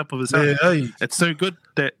the setup of his house. Yeah. It's so good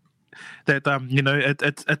that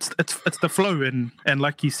it's the flow and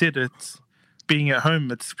like you said, it's being at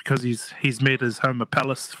home. It's because he's made his home a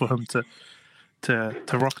palace for him to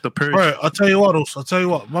rock the purge. Bro, I'll tell you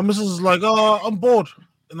what. My missus is like, "Oh, I'm bored,"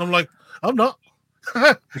 and I'm like, "I'm not."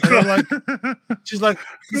 And I'm like, she's like,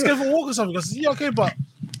 "Let's go for a walk or something." I said, "Yeah, okay, but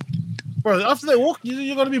bro, after that walk,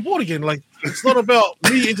 you're gonna be bored again. Like, it's not about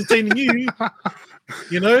me entertaining you.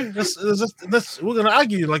 That's we're gonna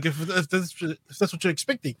argue. Like, if that's what you're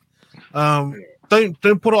expecting,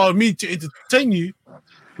 don't put it on me to entertain you.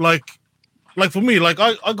 Like for me, like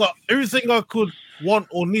I got everything I could want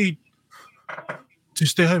or need to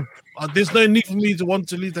stay home. There's no need for me to want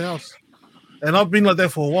to leave the house, and I've been like that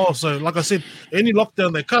for a while. So, like I said, any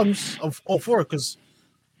lockdown that comes, I'm all for it because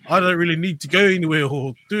I don't really need to go anywhere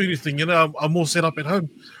or do anything. I'm more set up at home.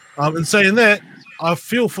 And saying that, I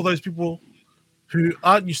feel for those people who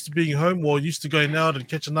aren't used to being home or used to going out and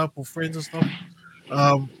catching up with friends and stuff.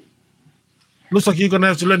 Looks like you're gonna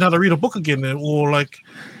have to learn how to read a book again, or like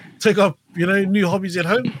take up new hobbies at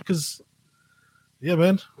home. Because yeah,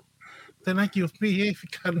 man, don't argue with me if you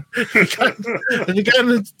can't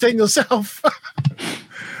entertain yourself.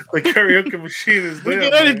 The karaoke machine is there. We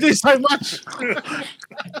can only do so much.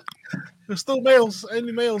 We're still males,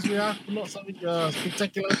 only males we are, not something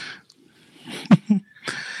spectacular.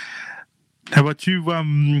 How about you,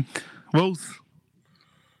 Wills?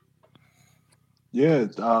 Yeah,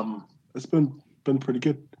 it's been pretty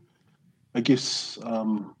good. I guess I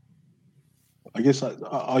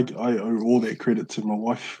owe all that credit to my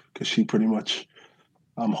wife because she pretty much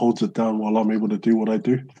holds it down while I'm able to do what I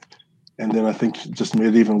do. And then I think it just made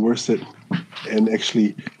it even worse and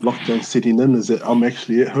actually lockdown setting in is that I'm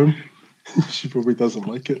actually at home. She probably doesn't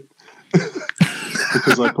like it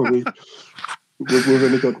because I probably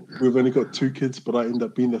we've only got 2 kids, but I end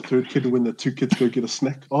up being the 3rd kid when the 2 kids go get a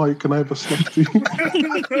snack. Oh, can I have a snack too?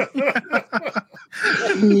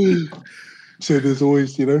 So there's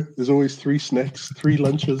always 3 snacks, 3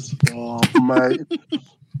 lunches. Oh mate.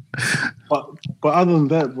 But other than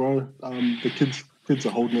that, bro, the kids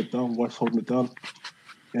are holding it down. Wife's holding it down,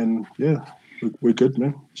 and yeah, we're good,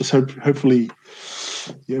 man. Just hopefully,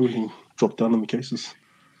 yeah, we can drop down on the cases.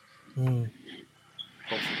 Hopefully,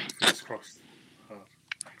 fingers crossed.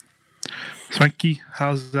 Swanky,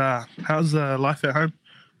 how's life at home?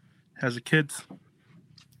 How's the kids?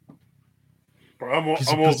 Bro, I'm all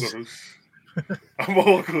good. I'm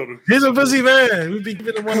all good. He's a busy man. We've been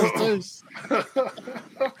giving him one of those.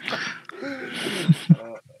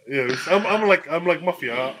 Yeah, I'm like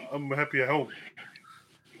Mafia. I'm happy at home.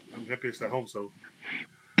 I'm happiest at home. So,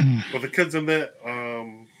 but the kids in there,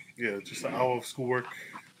 yeah, just an hour of schoolwork,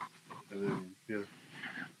 and then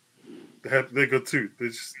yeah, they're good too. They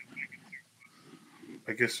just,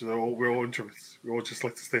 I guess we're all introverts. We all just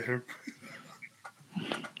like to stay home.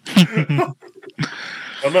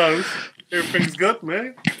 I know everything's good,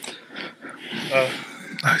 man.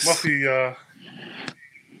 Nice. Muffy,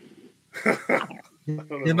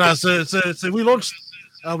 so we launched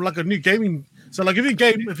like a new gaming. So like if you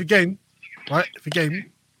game, right? If you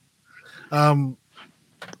game,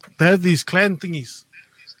 they have these clan thingies,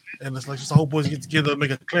 and it's like just the whole boys get together,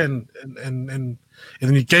 make a clan, and then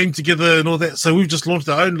you game together and all that. So we've just launched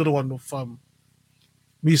our own little one with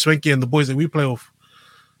me, Swanky, and the boys that we play with.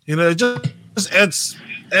 You know, it just adds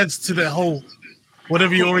to that whole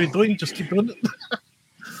whatever you're already doing, just keep doing it.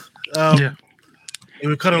 Yeah. And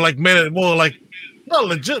we kind of like made it more like not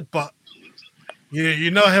legit, but you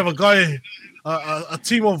know, have a guy, a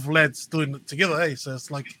team of lads doing it together. Hey, so it's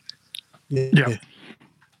like, yeah.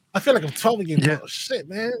 I feel like I'm 12 again. Yeah. But shit,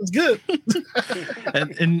 man, it's good.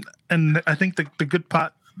 and I think the good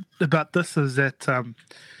part about this is that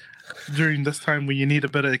during this time where you need a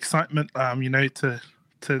bit of excitement, you know, to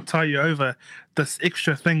tie you over, this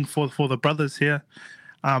extra thing for the brothers here.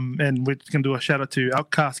 And we're just gonna do a shout out to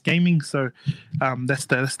Outcast Gaming. So that's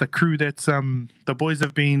the crew that's the boys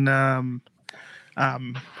have been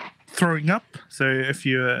throwing up. So if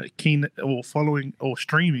you're keen or following or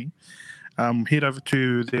streaming, head over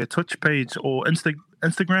to their Twitch page or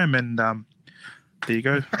Instagram, and there you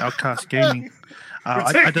go, Outcast Gaming.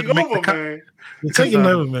 I didn't make the cut. Man. We're taking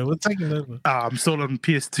over, man. We're taking over. I'm still on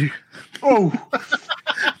PS2. Oh,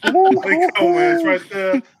 There you go, man. It's right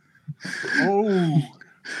there. oh.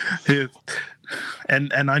 Yeah.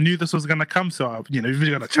 And I knew this was gonna come, so you know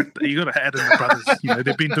you gotta check. You gotta add in the brothers. You know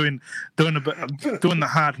they've been doing the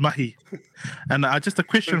hard mahi. And just a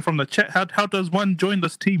question from the chat: How does one join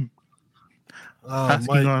this team?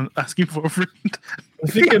 Asking for a friend.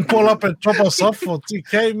 If you can pull up and drop us off for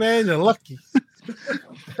 2K, man, you're lucky.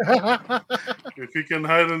 If you can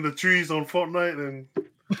hide in the trees on Fortnite and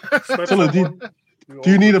Tell her, do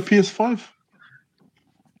you need a PS5?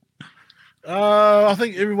 I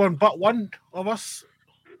think everyone but one of us.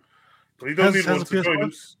 You don't need has one a to PS5. join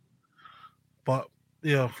us. But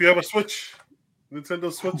yeah, If you have a Switch,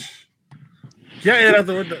 Nintendo Switch. yeah, out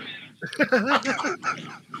the window.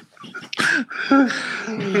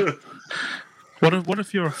 What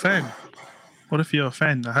if you're a fan? What if you're a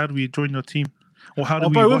fan? How do we join your team? Or how do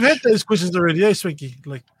we But watch? we've had those questions already, eh, Swanky?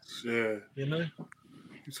 Like, Yeah. you know,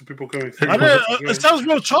 Some people coming I know it sounds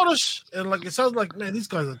real childish, and like it sounds like, man, these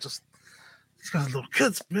guys are little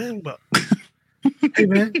kids, man. But hey,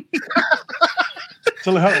 man,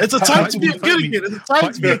 Tell her it's a time to be a kid again. It's a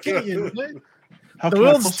time to be a kid again, man. The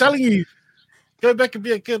world's telling you, go back and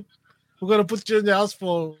be a kid. We're gonna put you in the house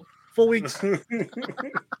for 4 weeks. For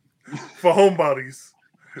homebodies.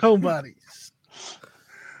 Homebodies.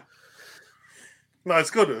 No,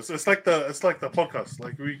 it's good. It's like the podcast.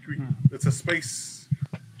 Like we it's a space,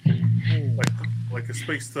 like a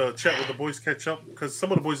space to chat with the boys, catch up. Because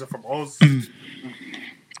some of the boys are from Oz, you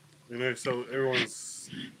know. So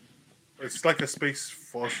it's like a space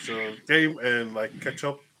for us to game and like catch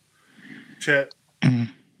up, chat,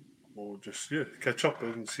 or just catch up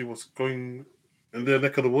and see what's going in their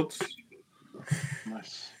neck of the woods.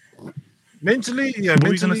 Nice. Mentally, yeah. What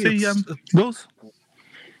were you gonna mentally, say, Wills?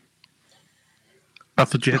 I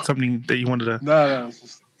thought you had something that you wanted to. No, I was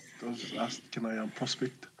just asked, can I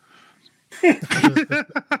prospect?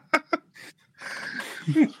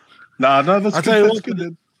 No, that's I good. tell you That's what, good.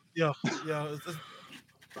 Then. yeah.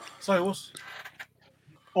 Sorry, what's?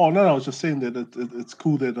 Oh no, I was just saying that it's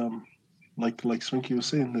cool that like Swanky was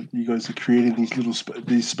saying, that you guys are creating these little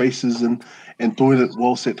these spaces and doing it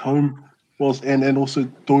whilst at home, and also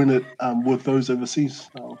doing it with those overseas.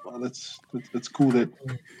 That's cool that,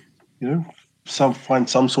 you know, find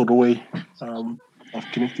some sort of way of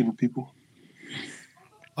connecting with people.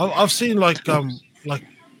 I've seen like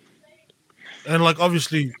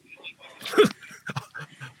obviously.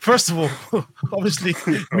 First of all, obviously,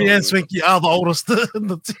 me and Swanky are the oldest in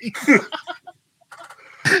the team.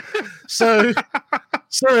 So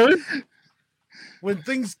when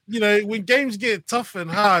things, when games get tough and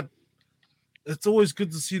hard, it's always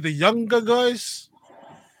good to see the younger guys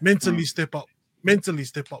mentally step up,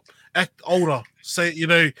 act older, say,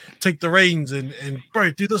 take the reins and bro,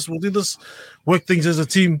 do this, we'll do this, work things as a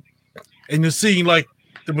team. And you're seeing like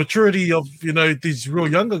the maturity of, these real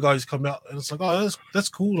younger guys come out, and it's like, oh, that's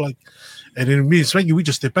cool. Like, and then me and Swanky, we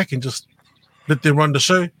just step back and just let them run the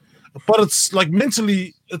show. But it's like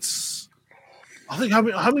mentally, I think how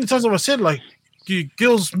many times have I said, like, you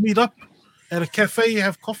girls meet up at a cafe,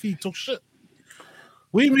 have coffee, talk shit.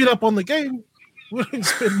 We meet up on the game. We don't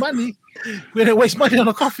spend money. We don't waste money on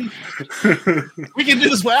a coffee. We can do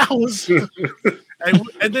this for hours.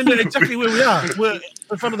 And then exactly where we are, we're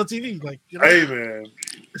in front of the TV. Like, Hey, man.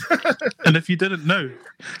 And if you didn't know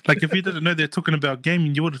they're talking about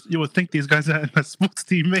gaming, you would think these guys are in a sports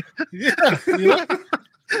team, mate. Yeah,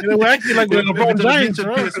 we're acting like we're LeBron James.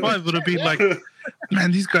 PS5 would have been like,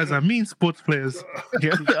 man, these guys are mean sports players.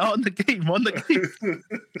 Yeah, on the game.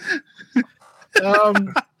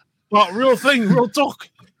 But real talk.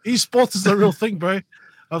 Esports is a real thing, bro.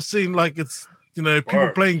 I've seen like it's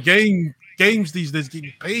people playing games these days,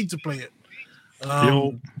 getting paid to play it.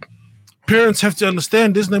 Parents have to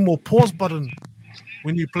understand there's no more pause button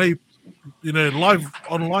when you play, live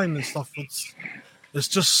online and stuff. It's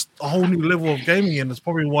just a whole new level of gaming, and it's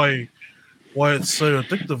probably why it's so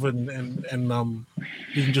addictive and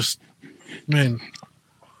you can just, man,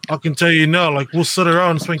 I can tell you now, like we'll sit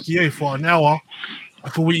around Swanky for an hour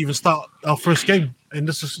before we even start our first game, and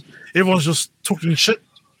everyone's just talking shit.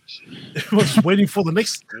 Everyone's waiting for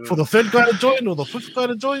the third guy to join or the fifth guy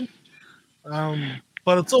to join.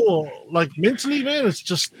 But it's all like mentally, man. It's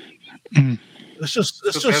just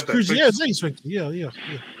crazy. Yeah, it's Swanky. Yeah.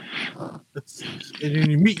 And then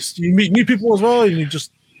you meet new people as well, and you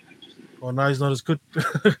just, oh no, he's not as good.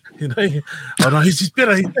 Oh no, he's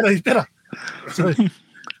better. So,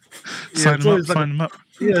 sign him up.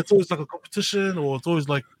 Yeah, it's always like a competition, or it's always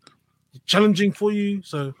like challenging for you.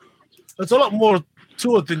 So it's a lot more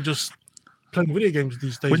to it than just playing video games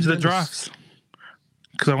these days. When's the drafts?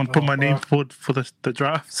 Because I want to put my name forward for the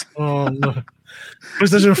drafts. Oh no.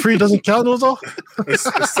 PlayStation 3 doesn't count also? It's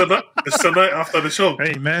tonight after the show.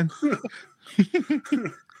 Hey man.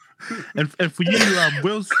 and for you,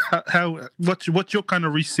 Wills, what's your kind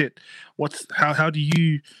of reset? How do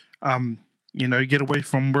you get away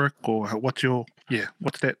from work, or what's your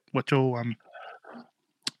reset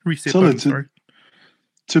button, sorry?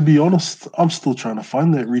 To be honest, I'm still trying to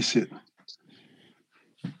find that reset.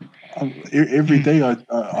 Every day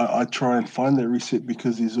I try and find that reset,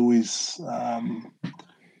 because there's always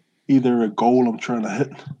either a goal I'm trying to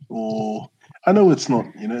hit, or I know it's not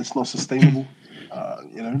sustainable,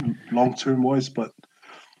 long term wise, but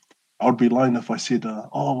I'd be lying if I said, I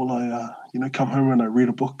come home and I read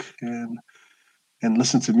a book and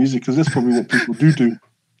listen to music, because that's probably what people do.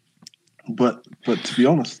 But to be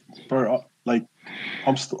honest, bro,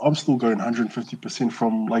 I'm still going 150%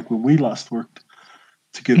 from like when we last worked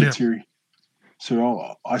together, Terry.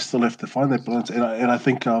 So I still have to find that balance, and I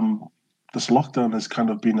think this lockdown has kind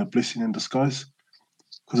of been a blessing in disguise,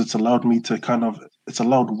 because it's allowed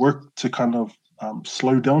work to kind of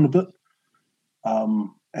slow down a bit, and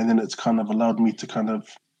then it's kind of allowed me to kind of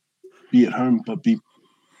be at home but be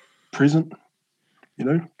present,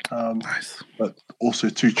 nice. But also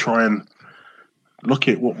to try and look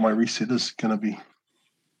at what my reset is going to be.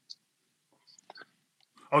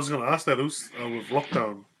 I was going to ask that, with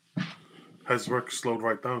lockdown, has work slowed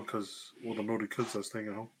right down because all the naughty kids are staying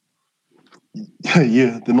at home?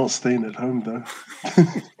 Yeah, they're not staying at home though.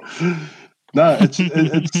 No,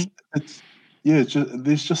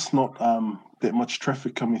 there's just not that much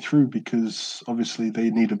traffic coming through, because obviously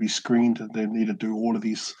they need to be screened and they need to do all of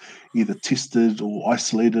these either tested or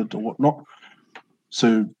isolated or whatnot.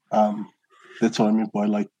 So that's what I mean by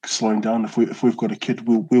like slowing down. If we've got a kid,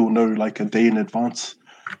 we'll know like a day in advance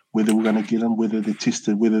whether we're going to get them, whether they're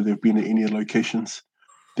tested, whether they've been at any locations.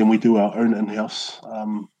 Then we do our own in-house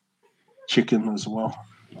check-in as well.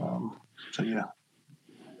 So yeah.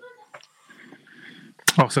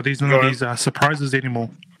 Oh, so these are not these surprises anymore.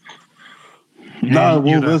 No,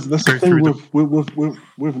 well, that's the thing with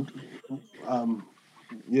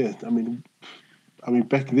I mean,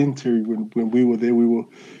 back then, Terry, when we were there, we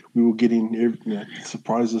were getting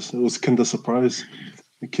surprises. It was Kinder Surprise.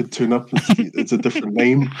 The kid turned up, it's a different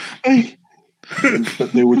name. Hey,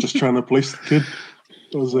 but they were just trying to place the kid.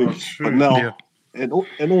 I was like, true. but now, Yeah. and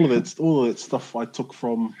all of that stuff I took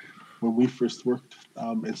from when we first worked,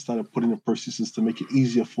 and started putting in processes to make it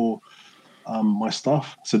easier for my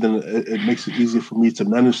staff. So then it makes it easier for me to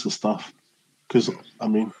manage the staff. Because I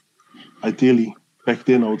mean, ideally back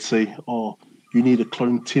then I would say, oh, you need a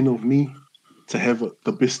clone 10 of me to have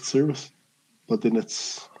the best service. But then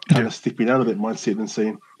it's kind of stepping out of that mindset and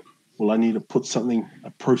saying, well, I need to put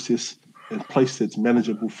a process in place that's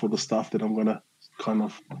manageable for the staff that I'm going to kind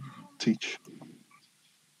of teach.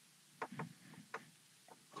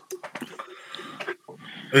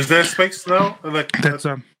 Is there space now? Like, That's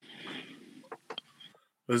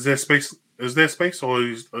is there space? Is there space, or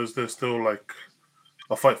is there still like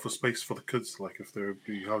a fight for space for the kids? Like, if they're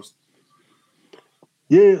being housed.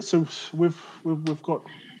 Yeah, so we've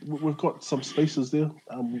got some spaces there.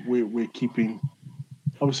 We're keeping.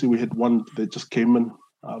 Obviously, we had one that just came in,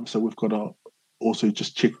 so we've got to also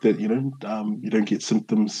just check that you don't get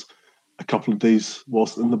symptoms a couple of days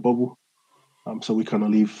whilst in the bubble. So we kind of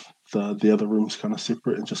leave the other rooms kind of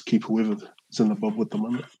separate and just keep whoever is in the bubble at the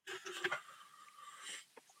moment.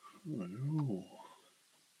 Ooh.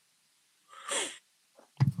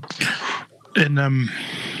 And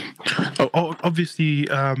obviously,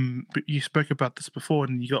 you spoke about this before,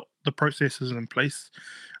 and you got the processes in place.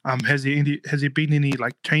 Has there been any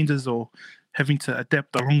like changes or having to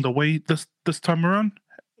adapt along the way this time around,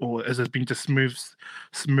 or has it been just smooth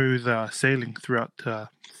sailing throughout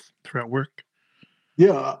work?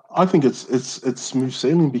 Yeah, I think it's smooth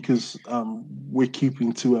sailing because we're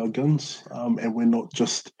keeping to our guns, and we're not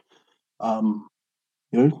just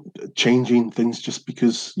changing things just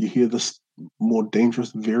because you hear this more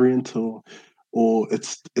dangerous variant or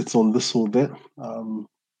it's on this or that.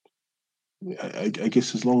 I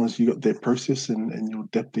guess as long as you got that process and you're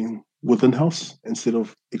adapting within house instead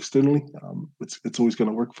of externally, it's always going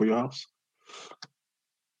to work for your house.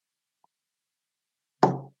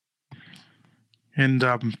 And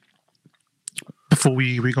before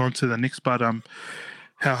we go on to the next part,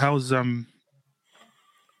 how's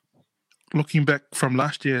looking back from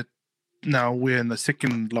last year? Now we're in the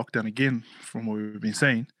second lockdown again, from what we've been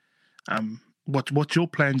saying. What's your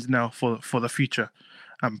plans now for the future,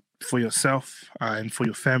 for yourself and for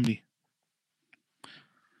your family?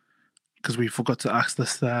 Because we forgot to ask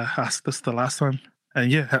this the last time.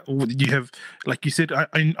 And yeah, you have, like you said,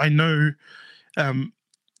 I know,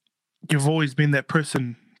 you've always been that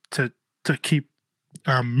person to keep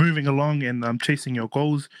moving along and chasing your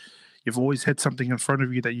goals. You've always had something in front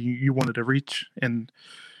of you that you wanted to reach, and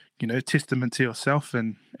testament to yourself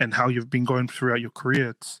and how you've been going throughout your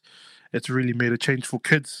career. It's really made a change for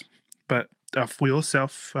kids, but for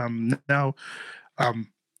yourself now.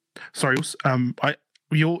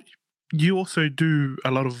 You also do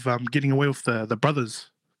a lot of getting away with the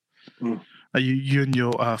brothers. You and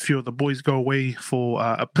your few of the boys go away for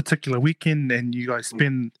a particular weekend, and you guys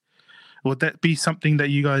spend. Would that be something that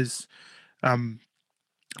you guys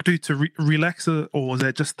do to relax, or is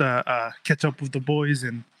that just catch up with the boys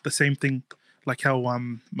and the same thing like how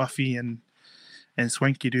Muffy and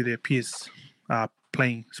Swanky do their peers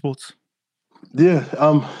playing sports? Yeah,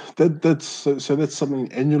 that's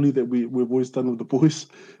something annually that we've always done with the boys,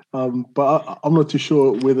 but I'm not too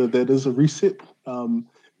sure whether that is a reset.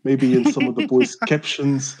 Maybe in some of the boys'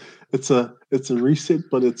 captions, it's a reset,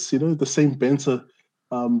 but it's the same banter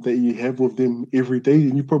that you have with them every day,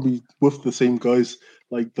 and you're probably with the same guys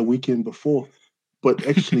like the weekend before. But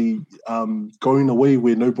actually, going away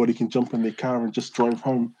where nobody can jump in their car and just drive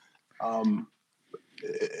home,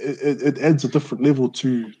 it adds a different level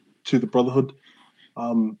to the brotherhood.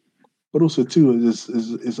 But also too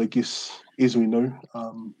is I guess, as we know,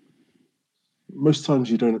 most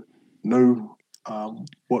times you don't know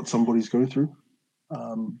what somebody's going through,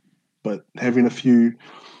 but having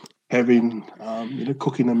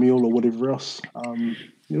cooking a meal or whatever else,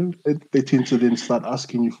 they tend to then start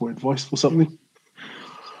asking you for advice for something,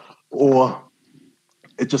 or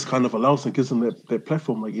it just kind of allows them, gives them that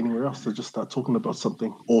platform like anywhere else to just start talking about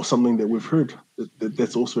something or something that we've heard.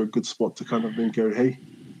 That's also a good spot to kind of then go, hey,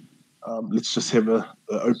 let's just have an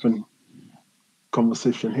open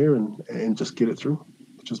conversation here and just get it through,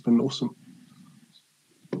 which has been awesome.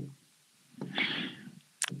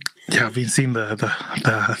 Yeah, I've been seeing the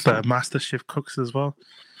MasterChef cooks as well.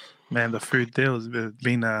 Man, the food there has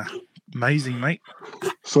been amazing, mate.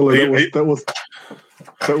 So that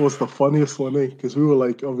was the funniest one, because we were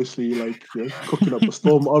like, obviously, like, cooking up a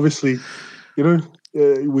storm. Obviously,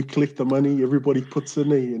 we collect the money, everybody puts in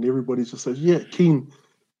there, and everybody just says, yeah, keen.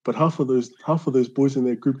 But half of those boys in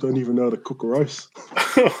that group don't even know how to cook rice.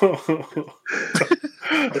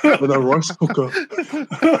 with a rice cooker.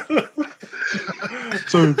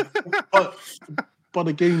 So, but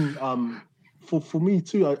again, for me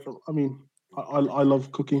too. I mean, I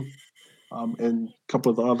love cooking, and a couple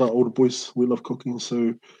of the other older boys we love cooking.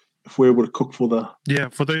 So, if we're able to cook for the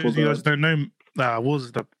For those of you guys don't know,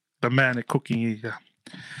 was the man at cooking.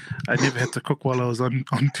 I never had to cook while I was on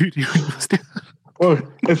duty. Well,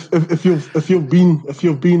 if you've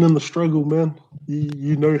been in the struggle, man,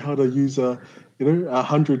 you know how to use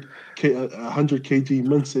 100 kg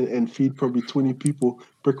mince and feed probably 20 people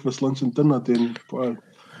breakfast, lunch, and dinner. Then, bro,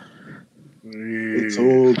 it's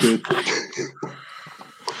all good.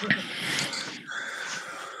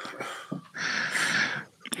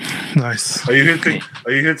 Nice. Are you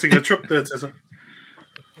hinting a trip there, Tessa?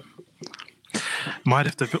 Might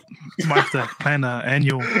have to plan an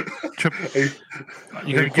annual trip.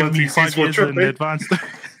 You got to give me 5 years in advance.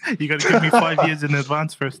 You got to give me 5 years in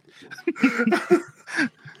advance first.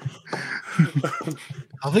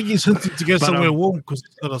 I think he's hinting to go somewhere warm because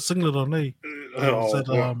he's got a singlet on, eh?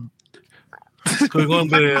 What's going on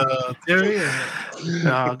there, Terry?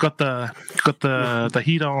 Got the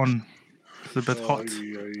heater on. It's a bit hot.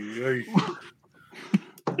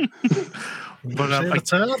 But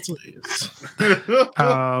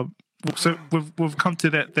so we've come to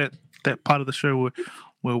that part of the show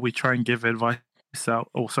where we try and give advice out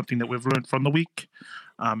or something that we've learned from the week,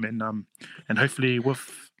 and hopefully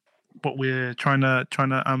with what we're trying to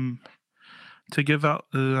give out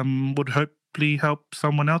would hopefully help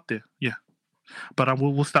someone out there. Yeah, but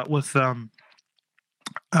we'll start with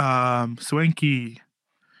Swanky.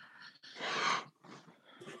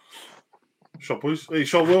 Sure, boys. Hey,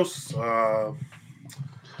 Sean Wills.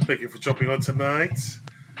 Thank you for jumping on tonight.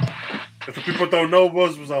 If the people don't know,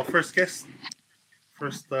 was our first guest,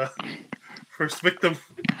 first victim.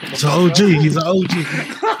 He's an OG. He's an OG.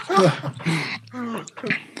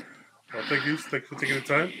 Well, thank you for taking the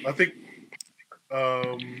time. I think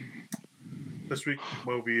this week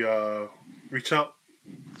we'll be reach out,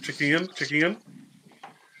 checking in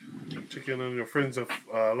on your friends of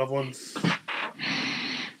loved ones.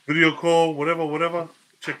 Video call, whatever.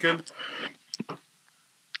 Check in.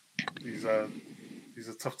 These are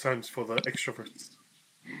tough times for the extroverts.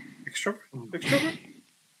 Extrovert?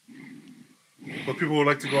 But people would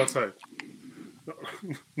like to go outside.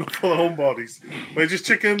 Not for the homebodies. But just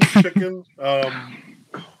check in.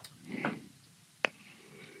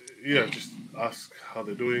 Just ask how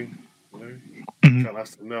they're doing. You know? Can't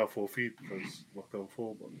ask them now for a feed because lockdown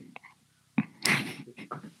 4, but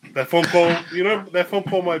that phone call,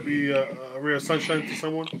 might be a real sunshine to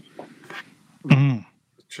someone.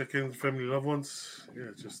 Check in, family, loved ones.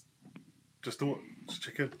 Yeah, just do it. Just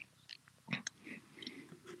check in.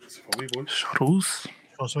 That's it for me, boys. Shuttles.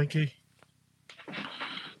 Swanky.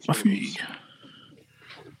 Muffy.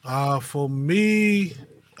 For me,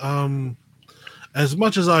 as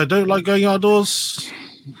much as I don't like going outdoors,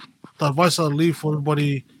 the advice I'll leave for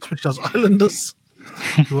everybody, especially as islanders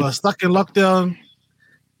who are stuck in lockdown,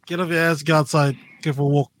 get off your ass, go outside, go for a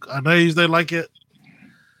walk. I know you don't like it.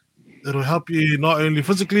 It'll help you not only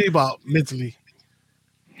physically, but mentally.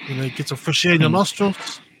 Get some fresh air in your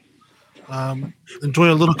nostrils.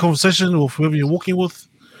 Enjoy a little conversation with whoever you're walking with.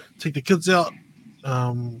 Take the kids out.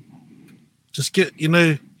 Just get,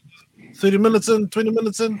 30 minutes in, 20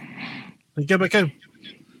 minutes in, and get back home.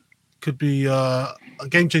 Could be a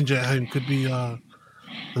game changer at home. Could be a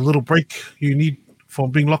little break you need from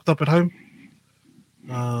being locked up at home.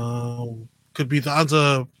 Could be the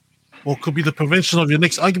answer, or could be the prevention of your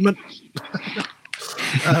next argument.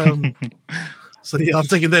 So yeah, I'm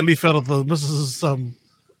taking that leaf out of the missus,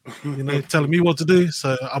 telling me what to do.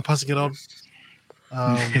 So I'm passing it on.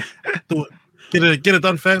 Do it. Get it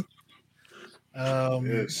done, fam.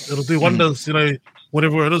 It'll do wonders.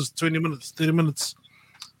 Whatever it is, 20 minutes, 30 minutes.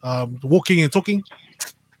 Walking and talking.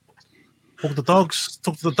 Talk to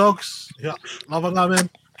the dogs. Yeah, love it, man.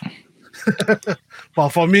 But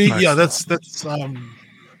for me, nice. Yeah, that's it's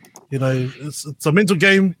a mental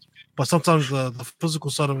game, but sometimes the physical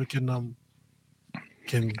side of it can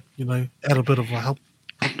add a bit of a help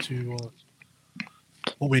to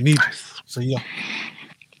what we need. Nice. So yeah.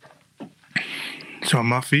 So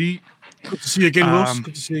Muffy, good to see you again, Ross.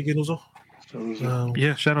 Good to see you again, also.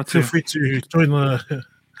 Yeah, shout out to you. Feel free to join.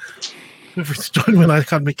 Feel free to join when I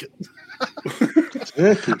can't make it.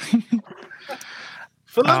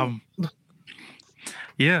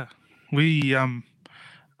 Yeah, we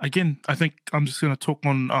again. I think I'm just going to talk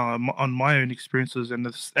on my own experiences, and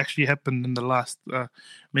this actually happened in the last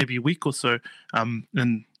maybe week or so.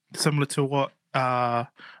 And similar to what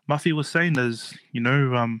Muffy was saying is,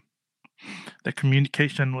 the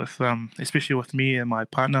communication with especially with me and my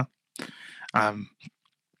partner.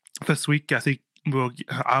 This week, I think I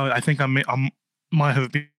might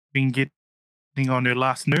have been getting on her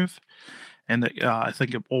last nerve, and I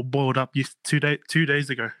think it all boiled up 2 days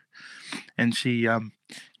ago, and she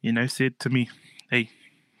said to me, "Hey,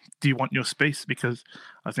 do you want your space? Because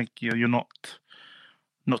I think you're not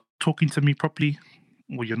talking to me properly,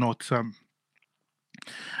 or you're not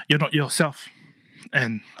yourself."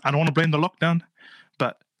 And I don't want to blame the lockdown,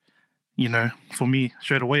 but for me,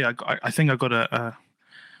 straight away, I think I got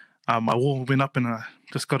my wall went up, and I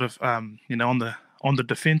just got on the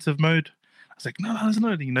defensive mode. I was like, no, it's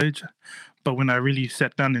not, But when I really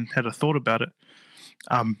sat down and had a thought about it,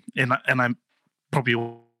 and I probably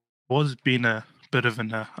was being a bit of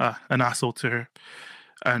an asshole to her,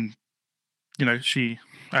 and I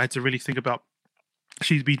had to really think about,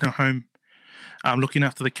 she's been at home, looking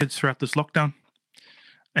after the kids throughout this lockdown,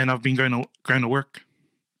 and I've been going to work,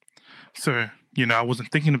 so I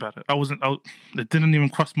wasn't thinking about it. It didn't even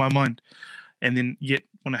cross my mind, and then yet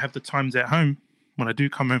when I have the times at home, when I do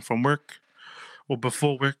come home from work or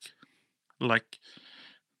before work, like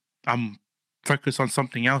I'm focused on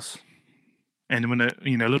something else, and when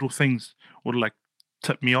little things would like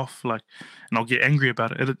tip me off, like, and I'll get angry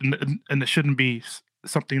about it, and it shouldn't be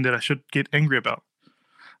something that I should get angry about,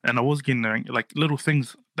 and I was getting angry, like little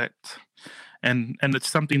things that, and it's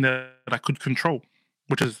something that I could control,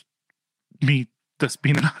 which is me just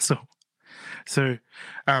being an asshole. So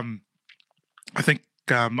I think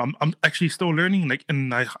I'm actually still learning, like,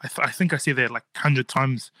 and I think I say that like 100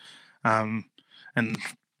 times, and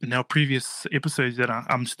in our previous episodes, that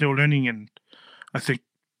I'm still learning. And I think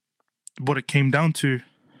what it came down to,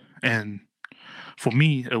 and for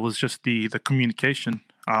me, it was just the communication.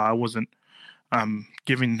 I wasn't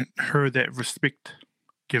giving her that respect,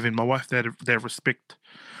 giving my wife that respect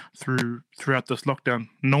throughout this lockdown,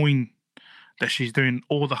 knowing that she's doing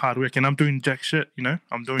all the hard work and I'm doing jack shit.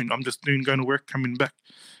 I'm just going to work, coming back,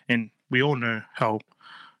 and we all know how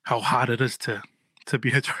hard it is to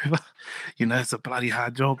be a driver. It's a bloody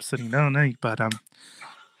hard job sitting down, but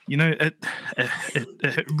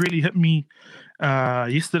it really hit me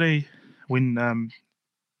yesterday when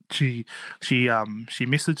she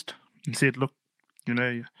messaged and said, "Look,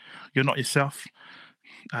 you're not yourself.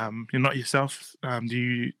 You're not yourself. Do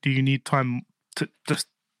you need time to just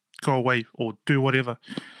go away or do whatever?"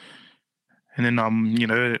 And then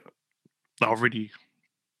I already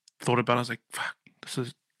thought about it. I was like, fuck, this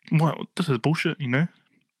is bullshit,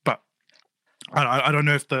 But I don't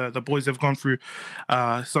know if the boys have gone through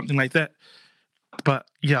something like that. But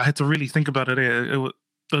yeah, I had to really think about it. It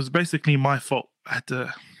was basically my fault. I had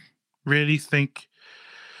to really think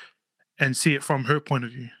and see it from her point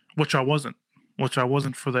of view, which I wasn't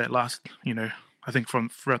for that last, I think from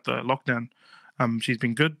throughout the lockdown. She's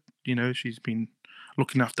been good. She's been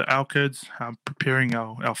looking after our kids, preparing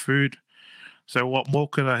our food. So what more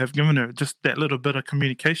could I have given her? Just that little bit of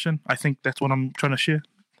communication. I think that's what I'm trying to share.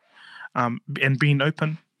 And being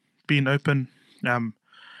open. Don't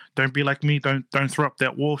be like me. Don't throw up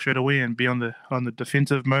that wall straight away and be on the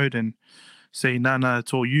defensive mode and say, nah,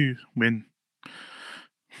 it's all you, when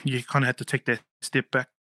you kind of have to take that step back.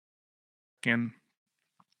 And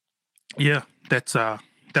yeah, that's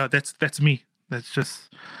me. That's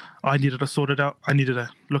just, I needed to sort it out. I needed to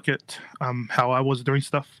look at how I was doing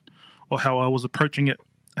stuff or how I was approaching it,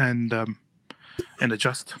 and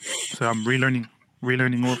adjust. So I'm relearning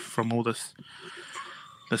all from all this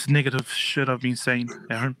negative shit I've been saying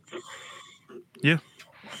at home. Yeah.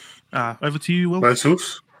 Over to you, Will. Nice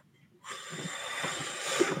house.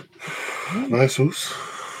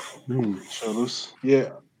 Yeah.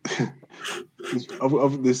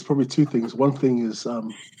 There's probably two things. One thing is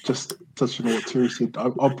just touching on what Terry said.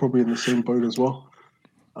 I'm probably in the same boat as well.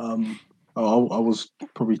 I was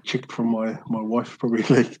probably checked from my wife probably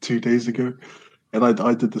like 2 days ago, and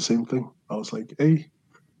I did the same thing. I was like, hey,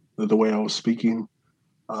 the way I was speaking,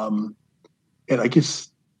 and I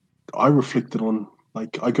guess I reflected on,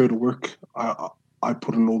 like, I go to work, I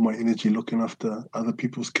put in all my energy looking after other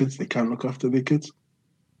people's kids. They can't look after their kids,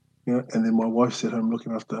 and then my wife's at home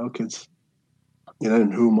looking after our kids,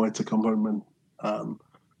 and who am I to come home and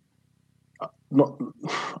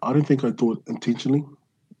I don't think I do it intentionally.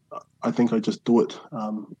 I think I just do it,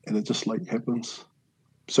 and it just like happens.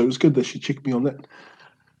 So it was good that she checked me on that.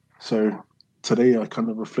 So today I kind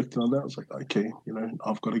of reflected on that. I was like, okay,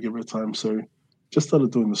 I've got to give her time. So just started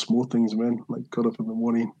doing the small things, man. Like, got up in the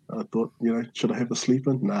morning. I thought, should I have a sleep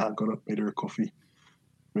in? Nah, I got up, made her a coffee,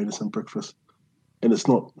 made her some breakfast. And it's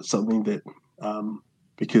not something that,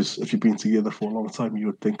 because if you've been together for a long time, you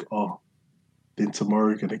would think, oh, then tomorrow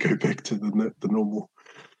you're going to go back to the normal.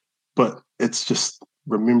 But it's just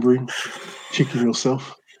remembering, checking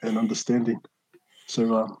yourself, and understanding.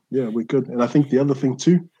 So yeah, we're good. And I think the other thing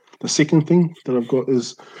too, the second thing that I've got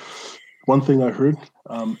is one thing I heard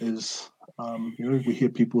is we hear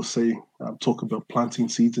people say talk about planting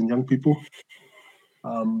seeds in young people.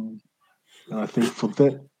 And I think for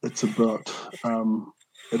that, it's about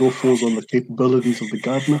it all falls on the capabilities of the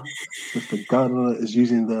gardener. If the gardener is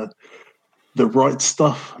using the right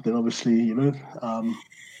stuff, then obviously,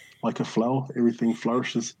 like a flower, everything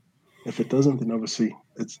flourishes. If it doesn't, then obviously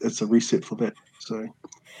it's a reset for that. So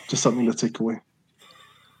just something to take away.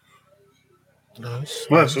 Nice.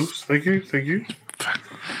 Oops. Thank you.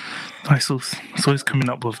 Nice. So he's coming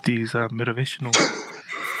up with these motivational.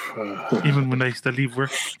 Even when they used to leave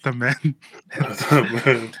work, the man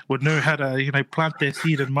would know how to, plant their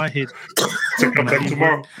seed in my head. To come back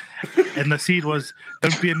tomorrow. And the seed was,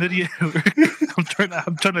 don't be an idiot. I'm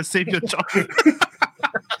trying to save your job.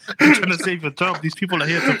 I'm trying to save your job. These people are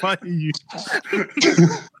here to fire you.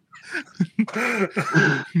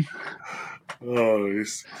 Oh,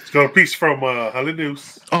 it's got a piece from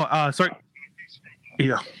Halineus. Sorry.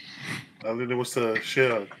 Yeah. Haline wants to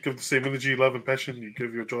share, give the same energy, love, and passion you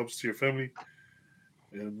give your jobs to your family,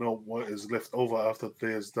 and not what is left over after the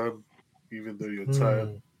day is done, even though you're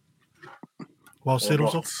tired. Well said,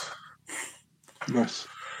 also. Nice.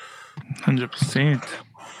 100%.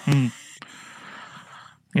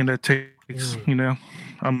 It takes,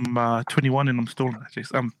 I'm 21 and I'm still,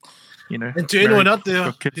 and to anyone out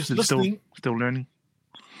there who's listening, still learning.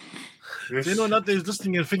 Yes. To anyone out there who's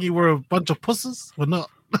listening and thinking we're a bunch of pussies, we're not.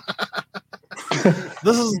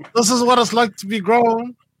 This is what it's like to be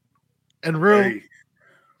grown and real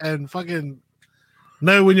and fucking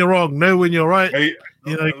know when you're wrong, know when you're right. Hey,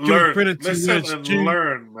 give credit to listen and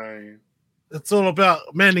learn, man. It's all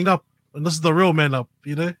about manning up, and this is the real man up,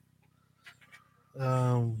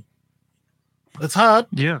 It's hard.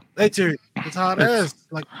 Yeah. Hey, Terry, it's hard as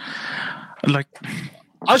like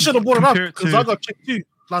I should have brought it up because I got checked too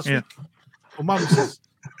last week for my missus.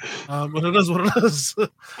 But it is what it is.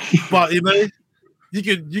 But you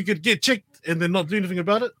could get checked and then not do anything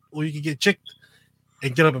about it, or you could get checked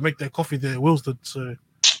and get up and make that coffee that Wills did. So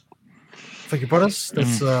thank you, brothers.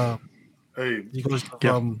 That's hey, you guys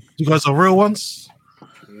are real ones.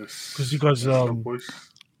 Yes. Because you guys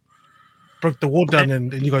broke the wall down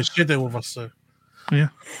and you guys shared that with us. So yeah,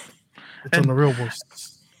 it's on the real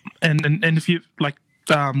voice. And if you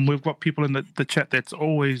we've got people in the chat that's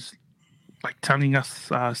always telling us,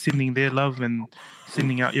 sending their love and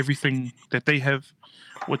sending out everything that they have,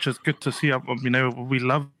 which is good to see. We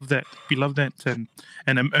love that. We love that, and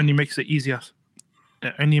it only makes it easier.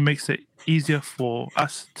 It only makes it easier for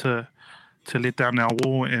us to let down our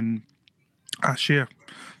wall and share.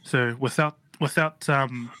 So without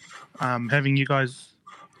having you guys,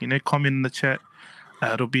 comment in the chat,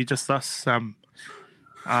 it'll be just us.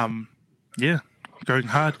 Going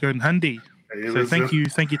hard, going handy. So thank you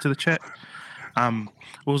to the chat.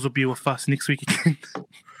 Wills will be with us next week again.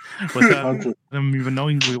 Without them even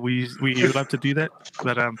knowing, we love to do that.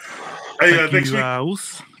 But next week,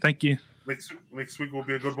 Wills, thank you. Next week will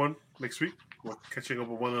be a good one. Next week we're catching up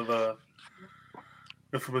with one of the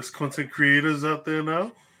infamous content creators out there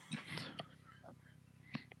now.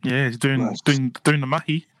 Yeah, he's doing the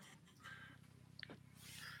mahi.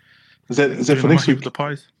 Is that for next week? The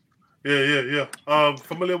pies. Yeah.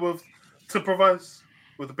 Familiar with Timprovise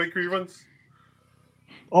with the bakery runs?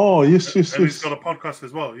 Oh, yes. And he's got a podcast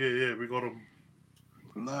as well. Yeah, we got him.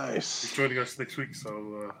 Nice. He's joining us next week,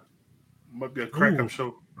 so might be a crack-up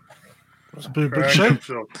show. That's a big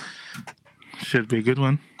show. Should be a good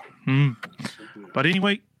one. But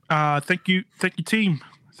anyway, thank you, team.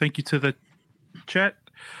 Thank you to the chat.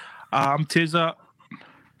 I'm Teza.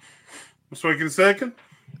 Mr. Waking second.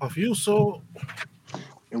 Of you, so.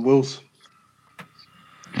 And Wills.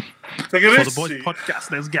 Take it for the Boys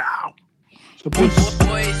Podcast. Let's go. The Boys.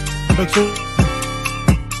 Thanks,